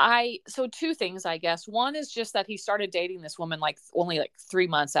so 2 things, I guess. One is just that he started dating this woman like only like 3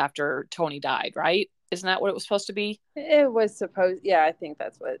 months after Tony died, right? Isn't that what it was supposed to be? It was supposed, yeah, I think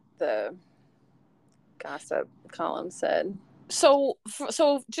that's what the gossip column said. So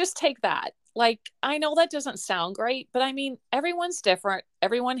just take that. Like, I know that doesn't sound great, but everyone's different.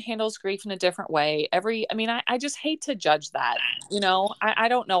 Everyone handles grief in a different way. I just hate to judge that. I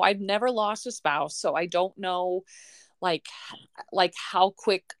don't know. I've never lost a spouse, so I don't know like how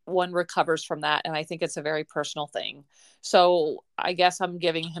quick one recovers from that. And I think it's a very personal thing. So I guess I'm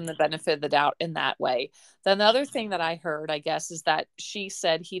giving him the benefit of the doubt in that way. Then the other thing that I heard, I guess, is that she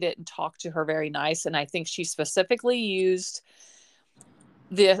said he didn't talk to her very nice. And I think she specifically used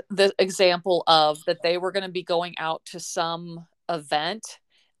the example of that they were going to be going out to some event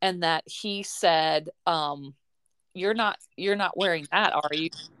and that he said, you're not wearing that, are you?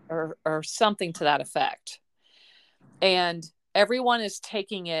 Or something to that effect. And everyone is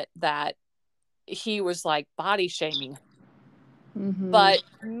taking it that he was like body shaming. Mm-hmm. But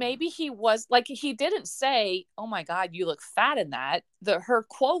maybe he was like, he didn't say, oh my God, you look fat in that. Her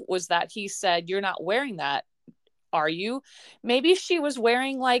quote was that he said, you're not wearing that, are you? Maybe she was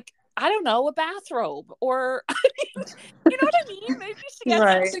wearing like I don't know, a bathrobe, or you know what I mean? Maybe she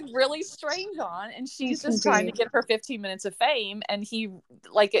has something really strange on and she's just trying to get her 15 minutes of fame, and he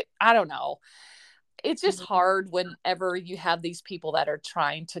like it. I don't know. It's just hard whenever you have these people that are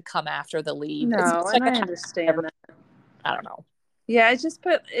trying to come after the lead. No, and I understand that. I don't know. Yeah,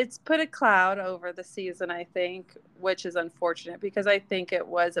 it's put a cloud over the season, I think, which is unfortunate because I think it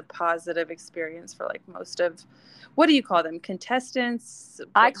was a positive experience for like most of, what do you call them? Contestants?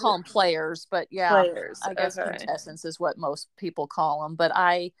 I call them players, but yeah, players. I guess contestants is what most people call them. But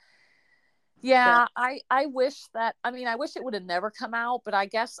I wish that, I wish it would have never come out, but I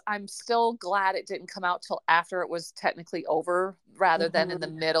guess I'm still glad it didn't come out till after it was technically over rather than in the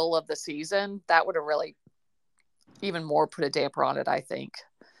middle of the season. That would have really even more put a damper on it, I think.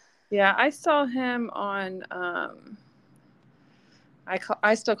 Yeah, I saw him on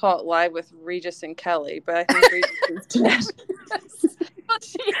I still call it Live with Regis and Kelly, but I think Regis is dead.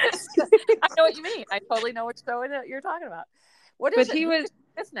 I know what you mean. I totally know which show you're talking about. What is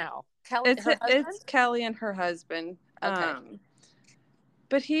it's now? Kelly, it's Kelly and her husband. Okay.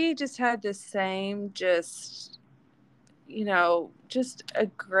 But he just had the same, just a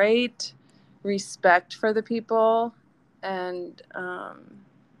great respect for the people, and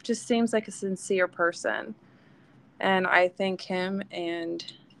just seems like a sincere person. And I think him and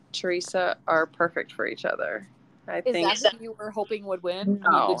Teresa are perfect for each other. Is that who you were hoping would win?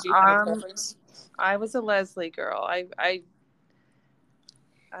 No, did you have a preference? I was a Leslie girl. I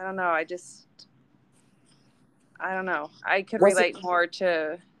don't know. I don't know. I could relate more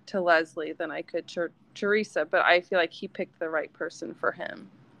to Leslie than I could to Teresa, but I feel like he picked the right person for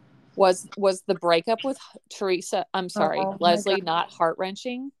him. Was the breakup with Teresa, Leslie, not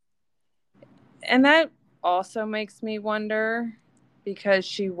heart-wrenching? And that also makes me wonder, because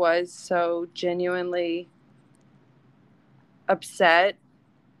she was so genuinely upset,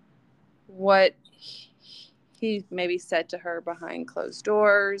 what he maybe said to her behind closed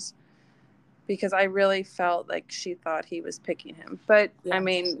doors, because I really felt like she thought he was picking him. But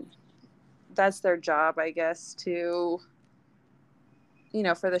yeah. That's their job, I guess, to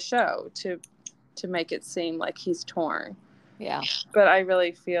for the show to make it seem like he's torn. Yeah. But I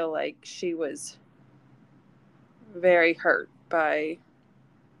really feel like she was very hurt by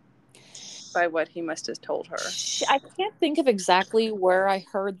what he must have told her. I can't think of exactly where I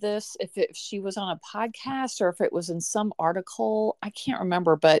heard this, if she was on a podcast or if it was in some article. I can't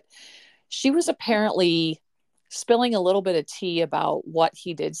remember, but she was apparently spilling a little bit of tea about what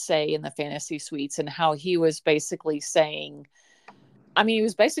he did say in the fantasy suites and how he was basically saying, he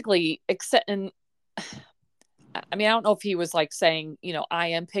was basically accepting. I don't know if he was like saying, I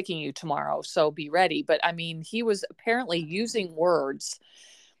am picking you tomorrow, so be ready. But he was apparently using words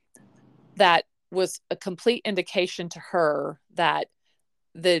that was a complete indication to her that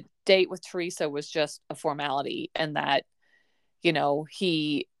the date with Teresa was just a formality, and that,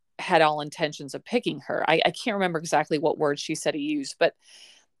 he had all intentions of picking her. I can't remember exactly what words she said he used, but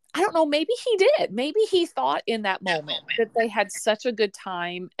I don't know. Maybe he did. Maybe he thought in that moment that they had such a good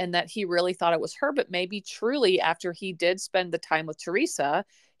time and that he really thought it was her. But maybe truly after he did spend the time with Teresa,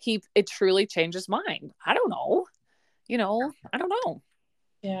 it truly changed his mind. I don't know. I don't know.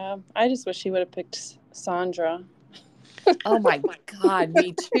 Yeah. I just wish he would have picked Sandra. Oh my God,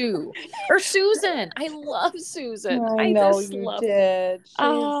 me too. Or Susan. I love Susan. I know you did. She's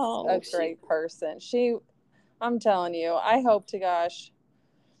a great person. I'm telling you, I hope to gosh,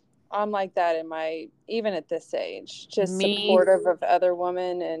 I'm like that even at this age, just supportive of other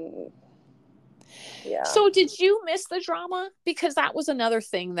women. And yeah. So did you miss the drama? Because that was another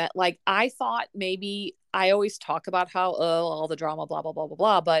thing that, like, I thought maybe, I always talk about how, all the drama, blah, blah, blah,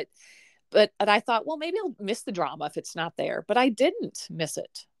 blah, blah. But I thought, well, maybe I'll miss the drama if it's not there, but I didn't miss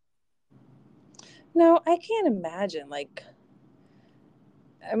it. No, I can't imagine.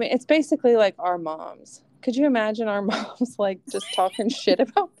 It's basically like our moms. Could you imagine our moms just talking shit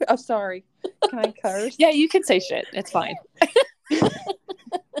about? Oh, sorry. Can I curse? Yeah, you can say shit. It's fine. Could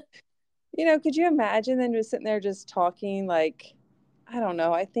you imagine them just sitting there just talking? I don't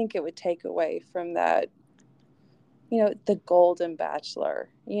know. I think it would take away from that. The Golden Bachelor.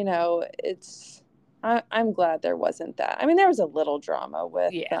 I'm glad there wasn't that. There was a little drama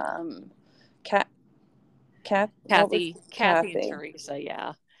with Kathy and Teresa.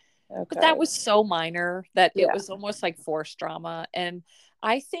 Yeah. Okay. But that was so minor that it was almost like forced drama. And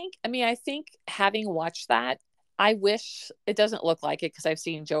I think having watched that, I wish it doesn't look like it because I've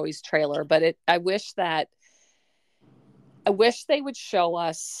seen Joey's trailer, but I wish they would show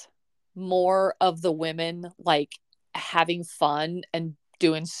us more of the women having fun and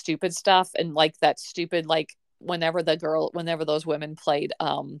doing stupid stuff, and that stupid, whenever those women played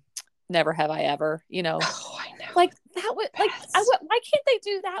Never Have I Ever, you know, Oh, I know. like that would like, why can't they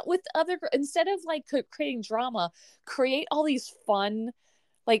do that with other, instead of like creating drama, create all these fun,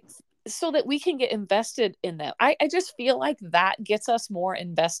 like, so that we can get invested in them. I just feel like that gets us more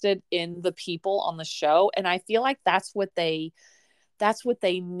invested in the people on the show. And I feel like that's what they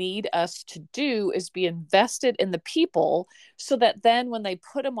need us to do, is be invested in the people, so that then when they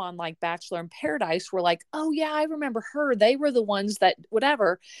put them on like Bachelor in Paradise, we're like, oh yeah, I remember her. They were the ones that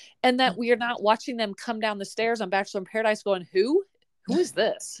whatever. And that we are not watching them come down the stairs on Bachelor in Paradise going, who is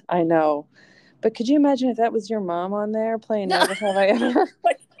this? I know. But could you imagine if that was your mom on there playing No. Never Have I Ever?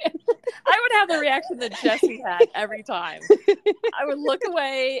 I would have the reaction that Jesse had every time. I would look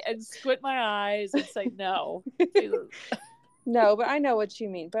away and squint my eyes and say, no. No, but I know what you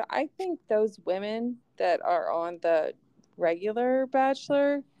mean. But I think those women that are on the regular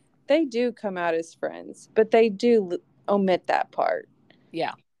Bachelor, they do come out as friends, but they do omit that part.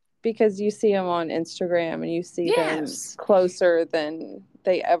 Yeah. Because you see them on Instagram and you see them closer than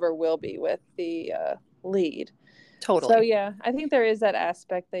they ever will be with the lead. Totally. So, yeah, I think there is that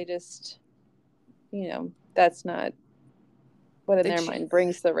aspect. They just, that's not what in their mind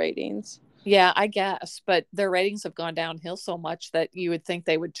brings the ratings. Yeah, I guess. But their ratings have gone downhill so much that you would think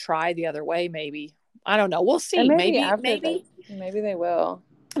they would try the other way, maybe. I don't know. We'll see. And maybe they will.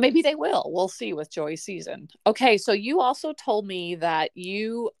 Maybe they will. We'll see with Joey's season. Okay, so you also told me that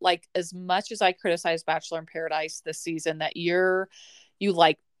you, like, as much as I criticize Bachelor in Paradise this season, that you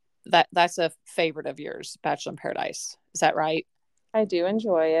like that's a favorite of yours, Bachelor in Paradise. Is that right? I do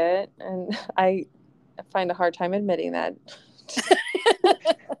enjoy it, and I find a hard time admitting that.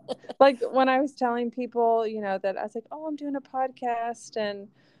 Like when I was telling people, that I was like, oh, I'm doing a podcast, and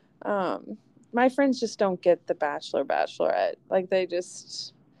my friends just don't get the Bachelor, Bachelorette. Like they're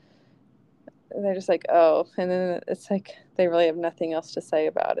just like, oh, and then it's like they really have nothing else to say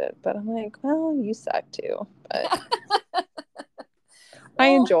about it. But I'm like, well, you suck too. But I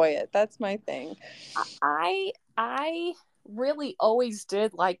enjoy it. That's my thing. I really always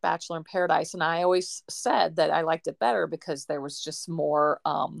did like Bachelor in Paradise, and I always said that I liked it better because there was just more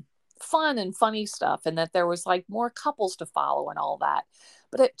fun and funny stuff, and that there was like more couples to follow and all that.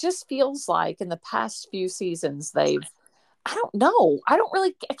 But it just feels like in the past few seasons I don't know. I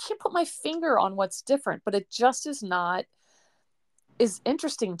can't put my finger on what's different, but it just is not as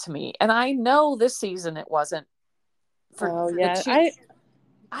interesting to me. And I know this season it wasn't for the two.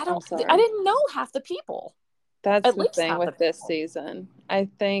 I didn't know half the people. That's the thing with this season. I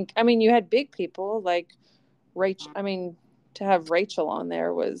think, you had big people like Rachel. To have Rachel on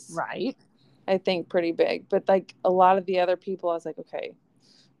there was right. I think pretty big, but like a lot of the other people, I was like, okay,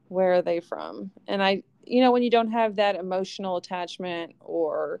 where are they from? And when you don't have that emotional attachment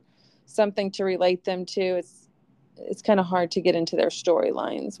or something to relate them to, it's kind of hard to get into their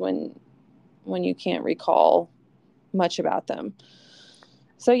storylines when you can't recall much about them.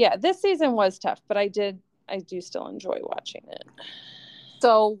 So yeah, this season was tough, but I do still enjoy watching it.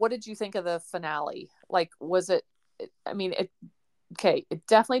 So what did you think of the finale? Like, was it, it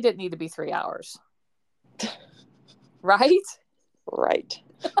definitely didn't need to be 3 hours. Right? Right.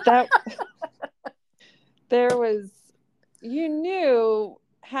 That there was, you knew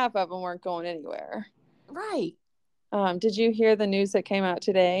half of them weren't going anywhere. Right. Did you hear the news that came out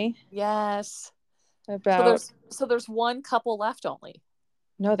today? Yes. About so there's one couple left only.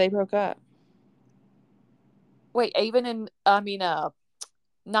 No, they broke up. Wait,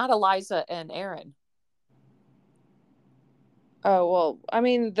 not Eliza and Aaron. Oh, well,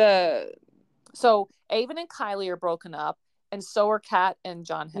 so Avon and Kylie are broken up, and so are Kat and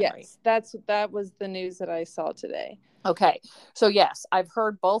John Henry. Yes, that was the news that I saw today. Okay. So yes, I've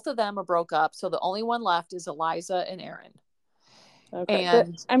heard both of them are broke up. So the only one left is Eliza and Aaron. Okay.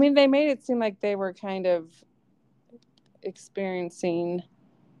 And but, they made it seem like they were kind of experiencing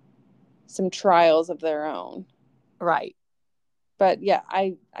some trials of their own. Right. But yeah,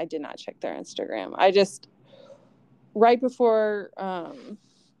 I did not check their Instagram. I just, right before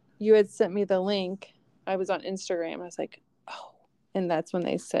you had sent me the link, I was on Instagram. I was like, oh, and that's when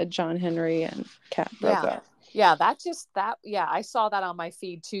they said John Henry and Kat broke up. Yeah, I saw that on my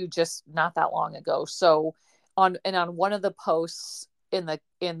feed too, just not that long ago. So on one of the posts in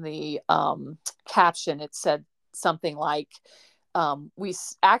the caption, it said something like,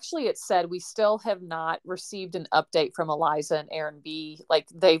 it said we still have not received an update from Eliza and Aaron B. Like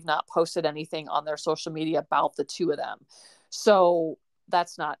they've not posted anything on their social media about the two of them. So that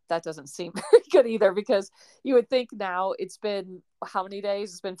doesn't seem very good either, because you would think now it's been how many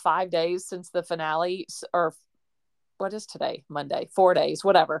days? It's been 5 days since the finale, or what is today? Monday, 4 days,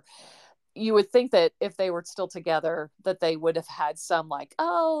 whatever. you would think that if they were still together, that they would have had some like,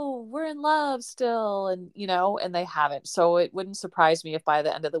 oh, we're in love still. And, and they haven't. So it wouldn't surprise me if by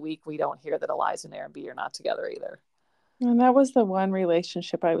the end of the week, we don't hear that Eliza and Aaron B are not together either. And that was the one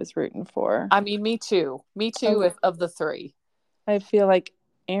relationship I was rooting for. I mean, me too. Me too, of the three. I feel like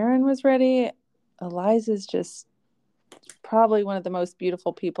Aaron was ready. Eliza's just probably one of the most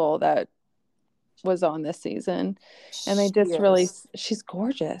beautiful people that was on this season. And they just she's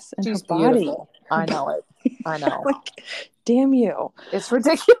gorgeous. And she's her body. Beautiful. I know it. I know. Like, damn you. It's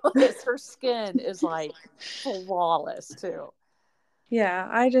ridiculous. Her skin is like flawless too. Yeah,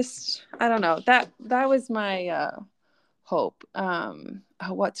 I don't know. That was my hope.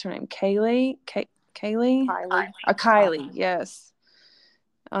 What's her name? Kylie? Kylie. Kylie, yes.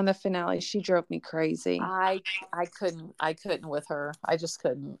 On the finale, she drove me crazy. I couldn't with her. I just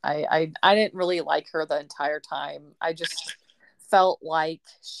couldn't. I didn't really like her the entire time. I just felt like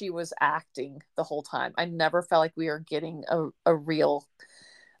she was acting the whole time. I never felt like we were getting a real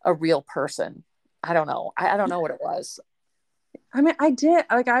person. I don't know. I don't know what it was. I mean, I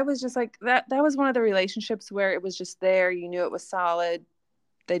was just like that was one of the relationships where it was just there. You knew it was solid.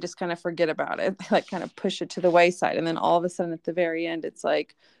 They just kind of forget about it. They like kind of push it to the wayside. And then all of a sudden at the very end, it's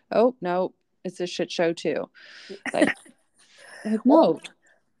like, oh, no, it's a shit show too. Like no.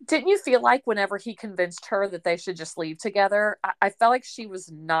 Didn't you feel like whenever he convinced her that they should just leave together, I felt like she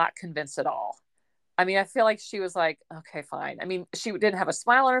was not convinced at all. I mean, I feel like she was like, okay, fine. I mean, she didn't have a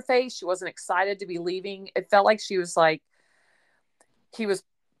smile on her face. She wasn't excited to be leaving. It felt like she was like, he was,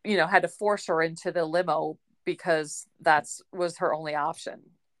 had to force her into the limo because was her only option.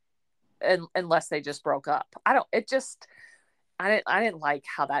 And unless they just broke up. I didn't like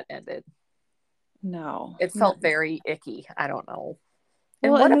how that ended. No. It felt very icky. I don't know.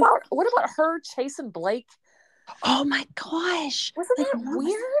 And well, what about her chasing Blake? Oh my gosh. Wasn't that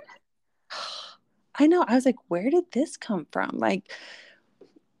weird? I know. I was like, where did this come from? Like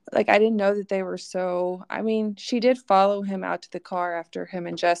I didn't know that they were so, I mean, she did follow him out to the car after him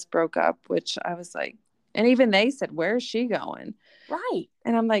and Jess broke up, which I was like, and even they said, where is she going? Right.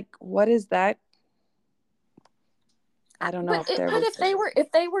 And I'm like, what is that? I don't know.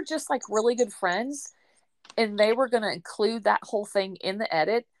 If they were just like really good friends and they were going to include that whole thing in the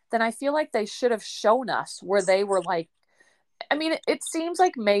edit, then I feel like they should have shown us where they were like, I mean, it seems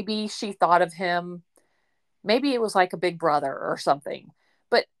like maybe she thought of him. Maybe it was like a big brother or something.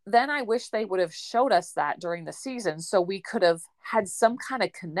 But then I wish they would have showed us that during the season so we could have had some kind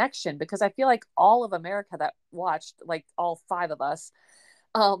of connection, because I feel like all of America that watched, like all 5 of us,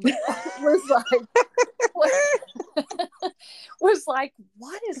 was like,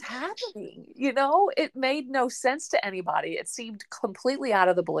 what is happening? It made no sense to anybody. It seemed completely out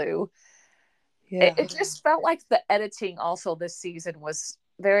of the blue. Yeah. It just felt like the editing also this season was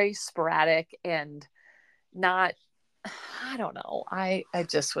very sporadic and not, I don't know. I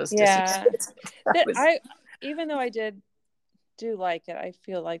just was even though I do like it, I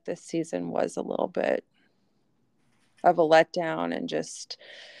feel like this season was a little bit of a letdown and just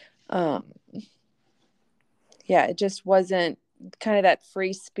it just wasn't kind of that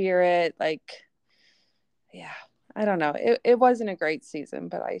free spirit. Like, yeah, I don't know. It wasn't a great season,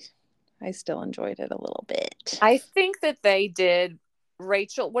 but I still enjoyed it a little bit. I think that they did.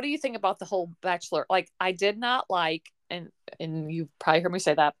 Rachel, what do you think about the whole Bachelor? Like, I did not like, and you've probably heard me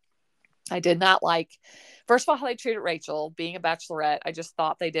say that, I did not like, first of all, how they treated Rachel being a bachelorette. I just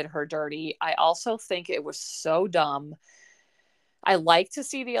thought they did her dirty. I also think it was so dumb. I like to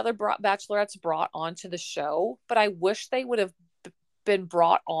see the other bachelorettes brought onto the show, but I wish they would have been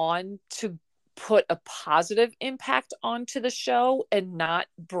brought on to put a positive impact onto the show and not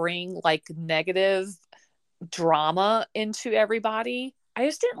bring like negative drama into everybody. I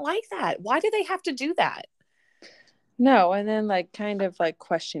just didn't like that. Why do they have to do that? No, and then like kind of like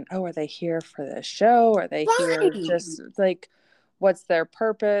question, oh, are they here for the show? Are they here just like, what's their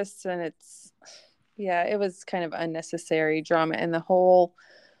purpose? And it was kind of unnecessary drama. And the whole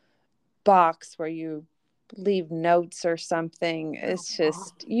box where you leave notes or something, it's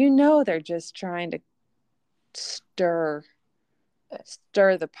just, they're just trying to stir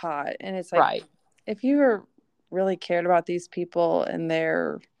the pot. And it's like, if you were really cared about these people and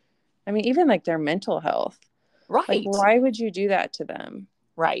even like their mental health, like, why would you do that to them?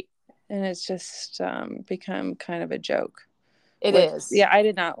 Right. And it's just become kind of a joke. It is. Yeah, I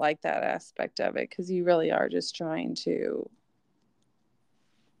did not like that aspect of it, because you really are just trying to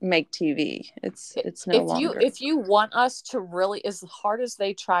make TV. It's no longer. If you want us to really, as hard as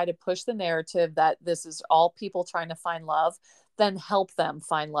they try to push the narrative that this is all people trying to find love, then help them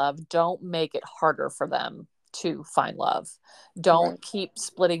find love. Don't make it harder for them to find love. Don't keep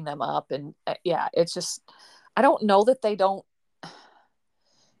splitting them up. And it's just, I don't know that they don't,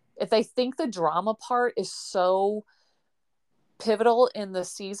 if they think the drama part is so pivotal in the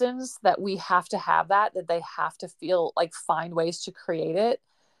seasons that we have to have that they have to feel like find ways to create it.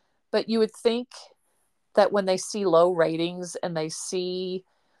 But you would think that when they see low ratings and they see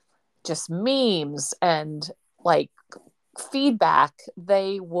just memes and like feedback,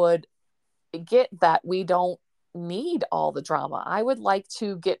 they would get that we don't need all the drama. I would like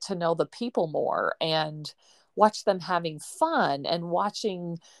to get to know the people more and watch them having fun and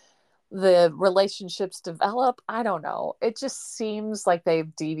watching the relationships develop. I don't know. It just seems like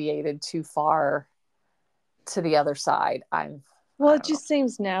they've deviated too far to the other side. It just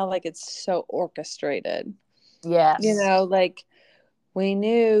seems now like it's so orchestrated. Yes. You know, like we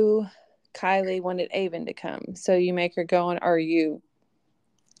knew Kylie wanted Avon to come. So you make her go on, or you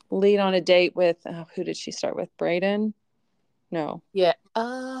lead on a date with, who did she start with? Brayden? No. Yeah.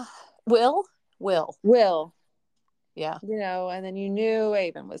 Will. Yeah. You know, and then you knew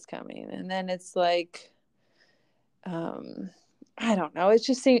Avon was coming. And then it's like, I don't know. It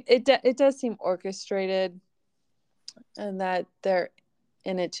just seems, it does seem orchestrated, and that they're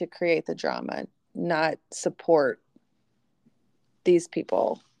in it to create the drama, not support these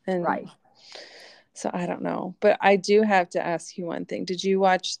people. And right. So I don't know, but I do have to ask you one thing. Did you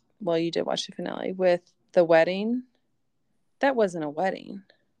watch, well, you did watch the finale with the wedding? That wasn't a wedding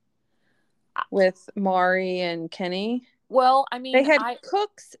with Mari and Kenny. Well, I mean, they had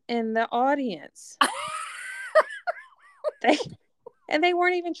cooks in the audience. And they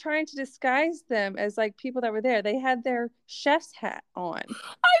weren't even trying to disguise them as like people that were there. They had their chef's hat on. I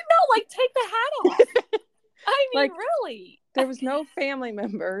know, like take the hat off. I mean, like, really. There was no family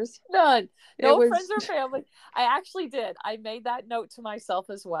members. None. No friends or family. I actually did. I made that note to myself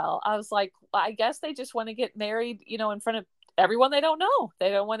as well. I was like, I guess they just want to get married, you know, in front of everyone they don't know. They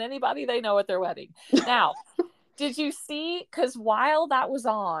don't want anybody they know at their wedding. Now, did you see? Because while that was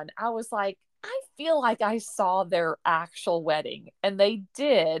on, I was like, I feel like I saw their actual wedding. And they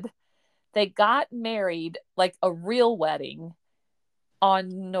did. They got married, like a real wedding,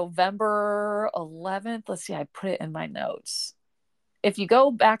 on November 11th. Let's see, I put it in my notes. If you go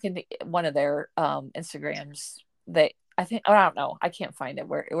back into one of their Instagrams, I don't know, I can't find it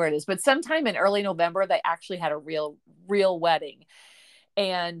where it is, but sometime in early November, they actually had a real wedding.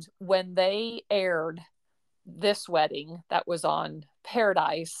 And when they aired this wedding that was on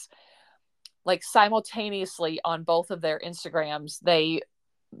Paradise, like simultaneously on both of their Instagrams,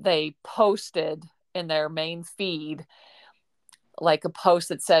 they posted in their main feed like a post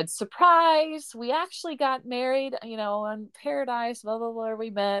that said, surprise, we actually got married, you know, on Paradise, blah, blah, blah, we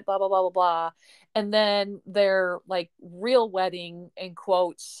met, blah, blah, blah, blah, blah. And then their like real wedding, in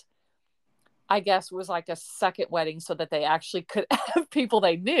quotes, I guess was like a second wedding so that they actually could have people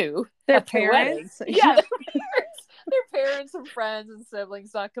they knew. Their parents? Yeah, their parents and friends and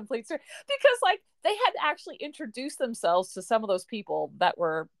siblings, not complete. Because like they had actually introduced themselves to some of those people that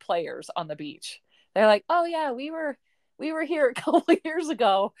were players on the beach. They're like, oh yeah, we were here a couple of years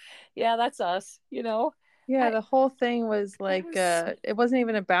ago. Yeah, that's us, you know? Yeah, the whole thing was like, it wasn't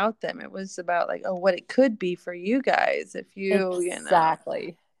even about them. It was about like, oh, what it could be for you guys if you, exactly. You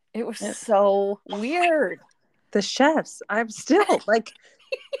know. It was so weird. The chefs, I'm still like,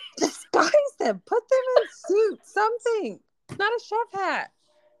 disguise them, put them in suits, something, not a chef hat.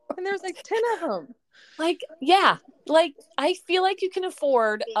 And there's like 10 of them. Like, yeah, like I feel like you can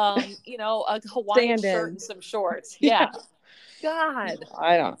afford, you know, a Hawaiian shirt and some shorts. Yeah. God.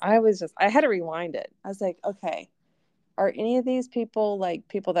 I had to rewind it. I was like, okay, are any of these people like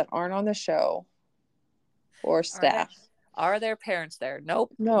people that aren't on the show or staff? Are their parents there?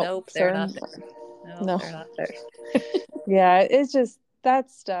 Nope, they're not there. No, they're not there. Yeah, it's just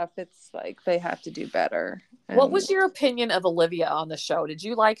that stuff. It's like they have to do better. What was your opinion of Olivia on the show? Did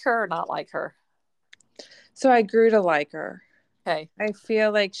you like her or not like her? So I grew to like her. Okay. I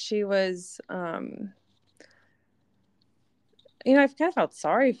feel like she was, you know, I've kind of felt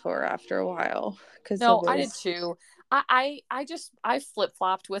sorry for her after a while. I did too. I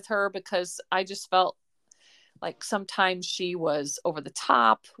flip-flopped with her because I just felt like sometimes she was over the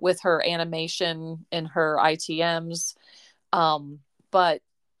top with her animation and her ITMs. But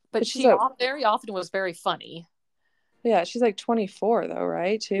she very often was very funny. Yeah, she's like 24 though,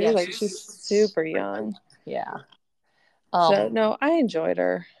 right? Too. Yeah, like she's super young. Yeah. So no, I enjoyed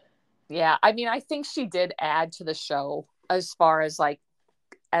her. Yeah, I mean, I think she did add to the show as far as like,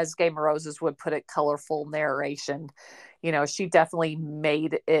 as Game of Roses would put it, colorful narration. You know, she definitely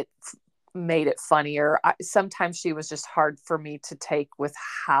made it made it funnier. Sometimes she was just hard for me to take with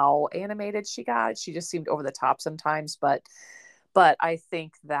how animated she got. She just seemed over the top sometimes, but I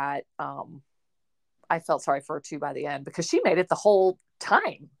think that I felt sorry for her too by the end, because she made it the whole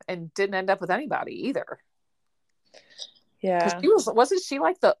time and didn't end up with anybody either. Yeah. Wasn't she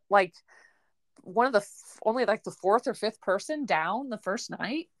like one of the only like the fourth or fifth person down the first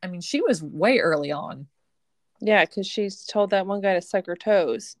night? I mean, she was way early on. Yeah, because she's told that one guy to suck her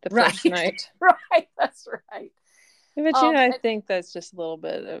toes the first night. Right, that's right. But I think that's just a little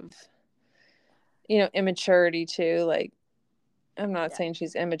bit of, immaturity too. Like, I'm not saying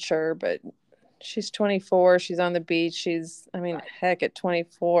she's immature, but she's 24. She's on the beach. Heck, at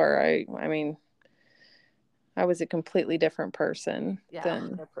 24, I mean, I was a completely different person. Yeah,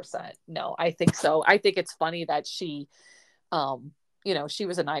 than 100%. No, I think so. I think it's funny that she, she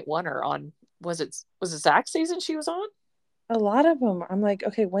was a night oneer on, was it Zach's season she was on? A lot of them. I'm like,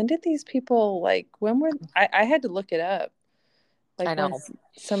 okay, when did these people, when were, I had to look it up. Like, I know.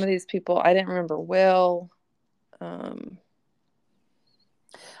 Some of these people, I didn't remember Will.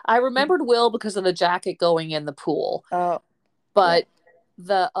 I remembered Will because of the jacket going in the pool. Oh, but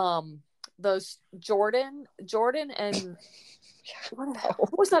those Jordan and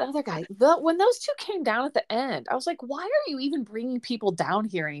what was that other guy? When those two came down at the end, I was like, why are you even bringing people down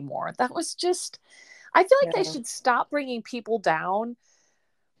here anymore? That was just, I feel like they should stop bringing people down.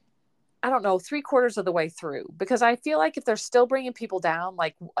 I don't know, 3/4 of the way through, because I feel like if they're still bringing people down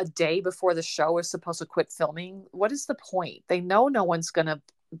like a day before the show is supposed to quit filming, what is the point? They know no one's going to,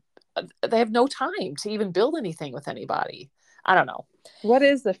 they have no time to even build anything with anybody. I don't know. What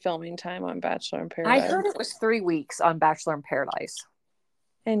is the filming time on Bachelor in Paradise? I heard it was 3 weeks on Bachelor in Paradise.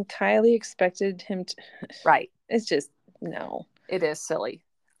 And Kylie expected him to. Right. It's just, no. It is silly.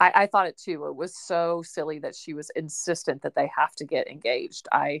 I thought it too. It was so silly that she was insistent that they have to get engaged.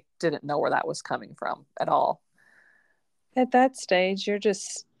 I didn't know where that was coming from at all. At that stage, you're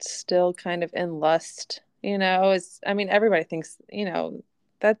just still kind of in lust, everybody thinks,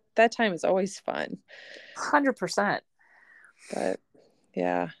 that time is always fun. 100%. But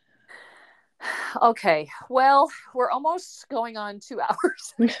yeah. Okay. Well, we're almost going on 2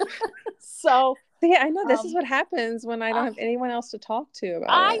 hours. So yeah, I know this is what happens when I don't have anyone else to talk to about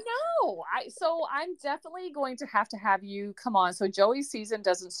I it. know. So I'm definitely going to have you come on. So Joey's season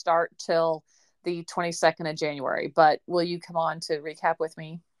doesn't start till the 22nd of January, but will you come on to recap with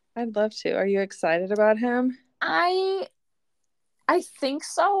me? I'd love to. Are you excited about him? I think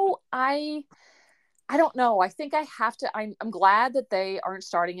so. I don't know. I think I have to. I'm glad that they aren't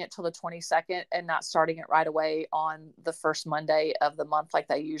starting it till the 22nd and not starting it right away on the first Monday of the month like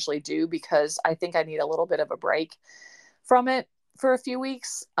they usually do, because I think I need a little bit of a break from it for a few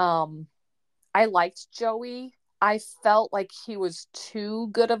weeks. I liked Joey. I felt like he was too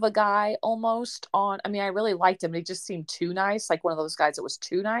good of a guy almost on. I mean, I really liked him. He just seemed too nice, like one of those guys that was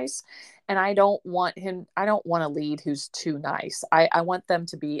too nice. And I don't want a lead who's too nice. I want them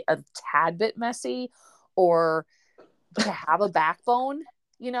to be a tad bit messy or to have a backbone.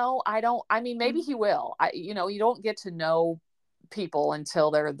 Maybe he will. You don't get to know people until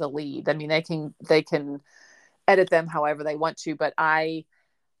they're the lead. I mean, they can edit them however they want to, but I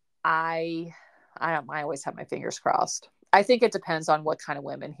always have my fingers crossed. I think it depends on what kind of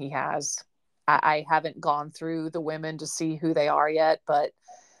women he has. I haven't gone through the women to see who they are yet, but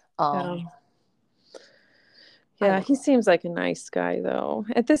he seems like a nice guy though.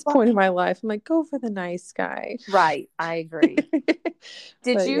 At this point in my life, I'm like, go for the nice guy. Right. I agree.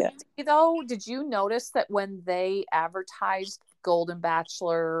 Did you notice that when they advertised Golden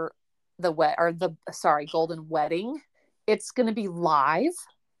Bachelor, Golden Wedding, it's going to be live?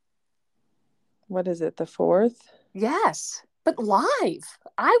 What is it, the 4th? Yes, but live.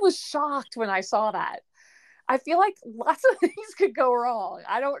 I was shocked when I saw that. I feel like lots of things could go wrong.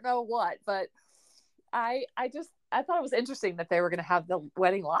 I don't know what, but I thought it was interesting that they were going to have the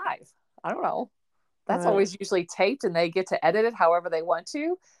wedding live. I don't know. That's always usually taped and they get to edit it however they want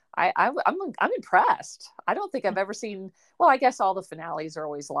to. I'm impressed. I don't think I've ever seen. Well, I guess all the finales are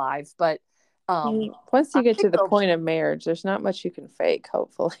always live, but once you get to the point of marriage, there's not much you can fake,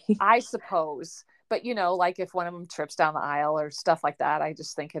 hopefully. I suppose. But like if one of them trips down the aisle or stuff like that, I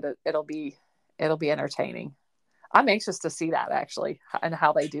just think it'll be entertaining. I'm anxious to see that actually, and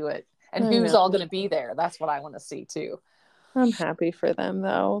how they do it, and who's all going to be there. That's what I want to see too. I'm happy for them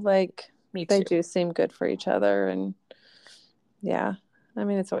though. Like, me too. They do seem good for each other, and yeah, I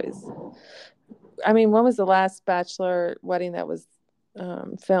mean, it's always. I mean, when was the last Bachelor wedding that was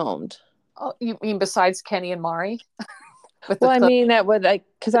filmed? Oh, you mean besides Kenny and Mari? I mean that would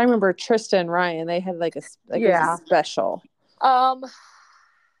because I remember Tristan and Ryan. They had a special.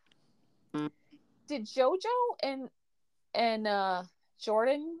 did JoJo and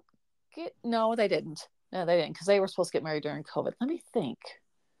Jordan no, they didn't. No, they didn't, because they were supposed to get married during COVID. Let me think.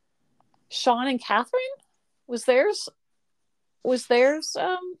 Sean and Catherine? Was theirs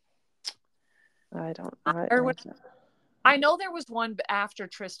I don't or what, I know there was one after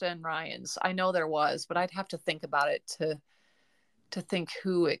Trista and Ryan's. I know there was, but I'd have to think about it to think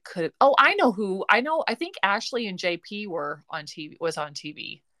who it could have. Oh, I know who. I think Ashley and JP was on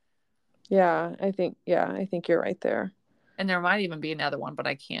TV. Yeah, I think you're right there. And there might even be another one, but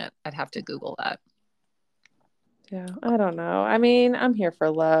I can't. I'd have to Google that. Yeah, I don't know. I mean, I'm here for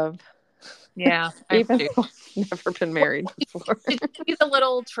love. Yeah. Even though I've never been married before. Did you see the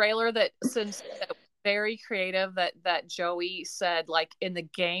little trailer that very creative that Joey said, like, in the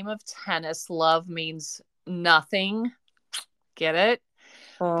game of tennis, love means nothing. Get it?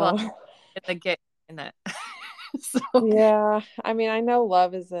 But in the game in that. So. Yeah. I mean, I know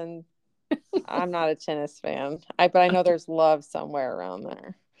love is in I'm not a tennis fan. But I know there's love somewhere around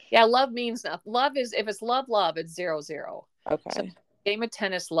there. Yeah, love means nothing. Love is, if it's love, it's 0-0. Okay. So game of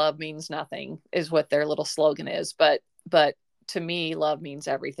tennis, love means nothing is what their little slogan is. But to me, love means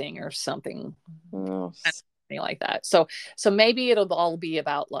everything or something like that. So maybe it'll all be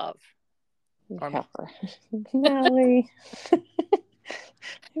about love. Yeah. Natalie. I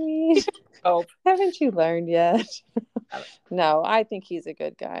mean, haven't you learned yet? No, I think he's a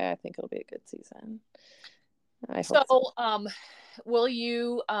good guy. I think it'll be a good season. I hope so. Will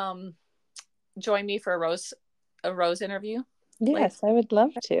you join me for a rose interview? Yes, I would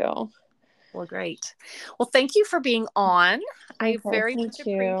love to. Well, great. Well, thank you for being on. I very much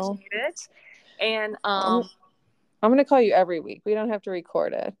appreciate it. And I'm going to call you every week. We don't have to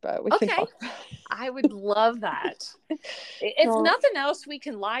record it, but we can talk. I would love that. If nothing else, we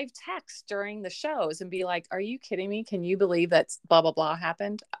can live text during the shows and be like, are you kidding me? Can you believe that blah, blah, blah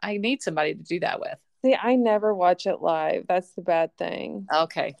happened? I need somebody to do that with. See, I never watch it live. That's the bad thing.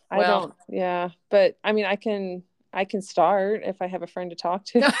 Okay. I don't. Yeah. But I mean, I can start if I have a friend to talk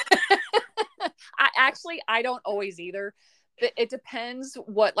to. I don't always either. It depends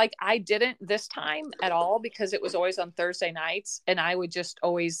what, like, I didn't this time at all because it was always on Thursday nights and I would just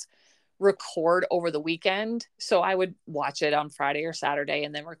always record over the weekend. So I would watch it on Friday or Saturday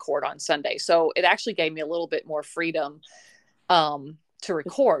and then record on Sunday. So it actually gave me a little bit more freedom to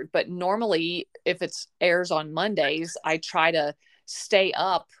record. But normally if it airs on Mondays, I try to stay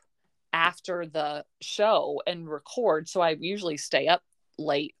up after the show and record. So I usually stay up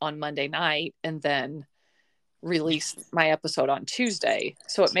late on Monday night and then release my episode on Tuesday.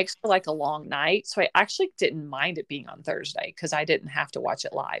 So it makes for like a long night. So I actually didn't mind it being on Thursday because I didn't have to watch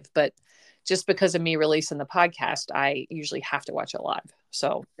it live. But just because of me releasing the podcast, I usually have to watch it live.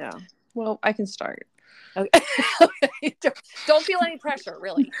 So yeah. Well, I can start. Okay. Don't feel any pressure,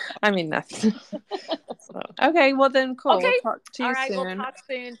 really. I mean, nothing. Okay. Well, then, cool. Okay. We'll talk to you soon. All right. We'll talk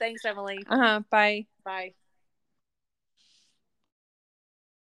soon. Thanks, Emily. Bye. Bye.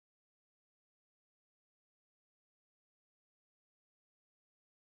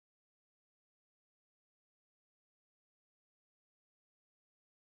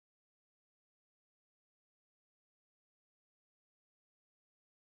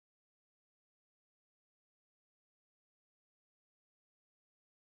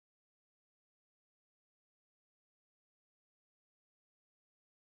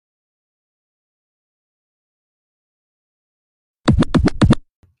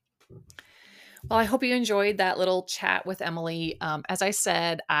 Well, I hope you enjoyed that little chat with Emily. As I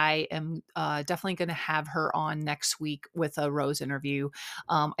said, I am definitely going to have her on next week with a Rose interview.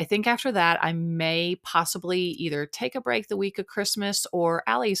 I think after that, I may possibly either take a break the week of Christmas or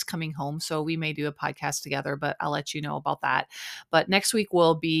Allie's coming home. So we may do a podcast together, but I'll let you know about that. But next week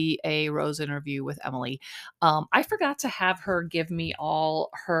will be a Rose interview with Emily. I forgot to have her give me all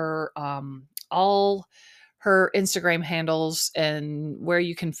her Instagram handles and where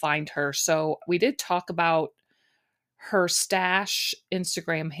you can find her. So we did talk about her stash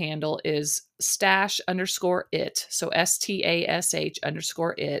Instagram handle is stash_it. So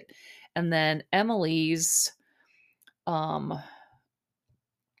STASH_it. And then Emily's Instagram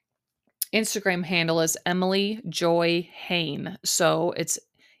handle is Emily Joy Hoehne. So it's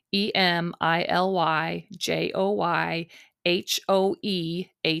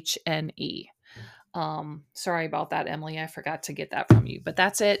EMILYJOYHOEHNE. Sorry about that, Emily. I forgot to get that from you, but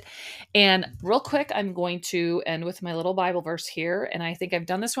that's it. And real quick, I'm going to end with my little Bible verse here. And I think I've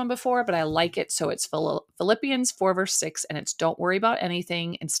done this one before, but I like it. So it's Philippians 4:6, and it's don't worry about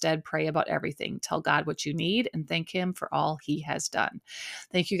anything. Instead, pray about everything. Tell God what you need and thank him for all he has done.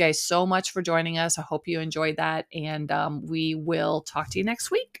 Thank you guys so much for joining us. I hope you enjoyed that. And we will talk to you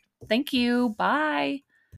next week. Thank you. Bye.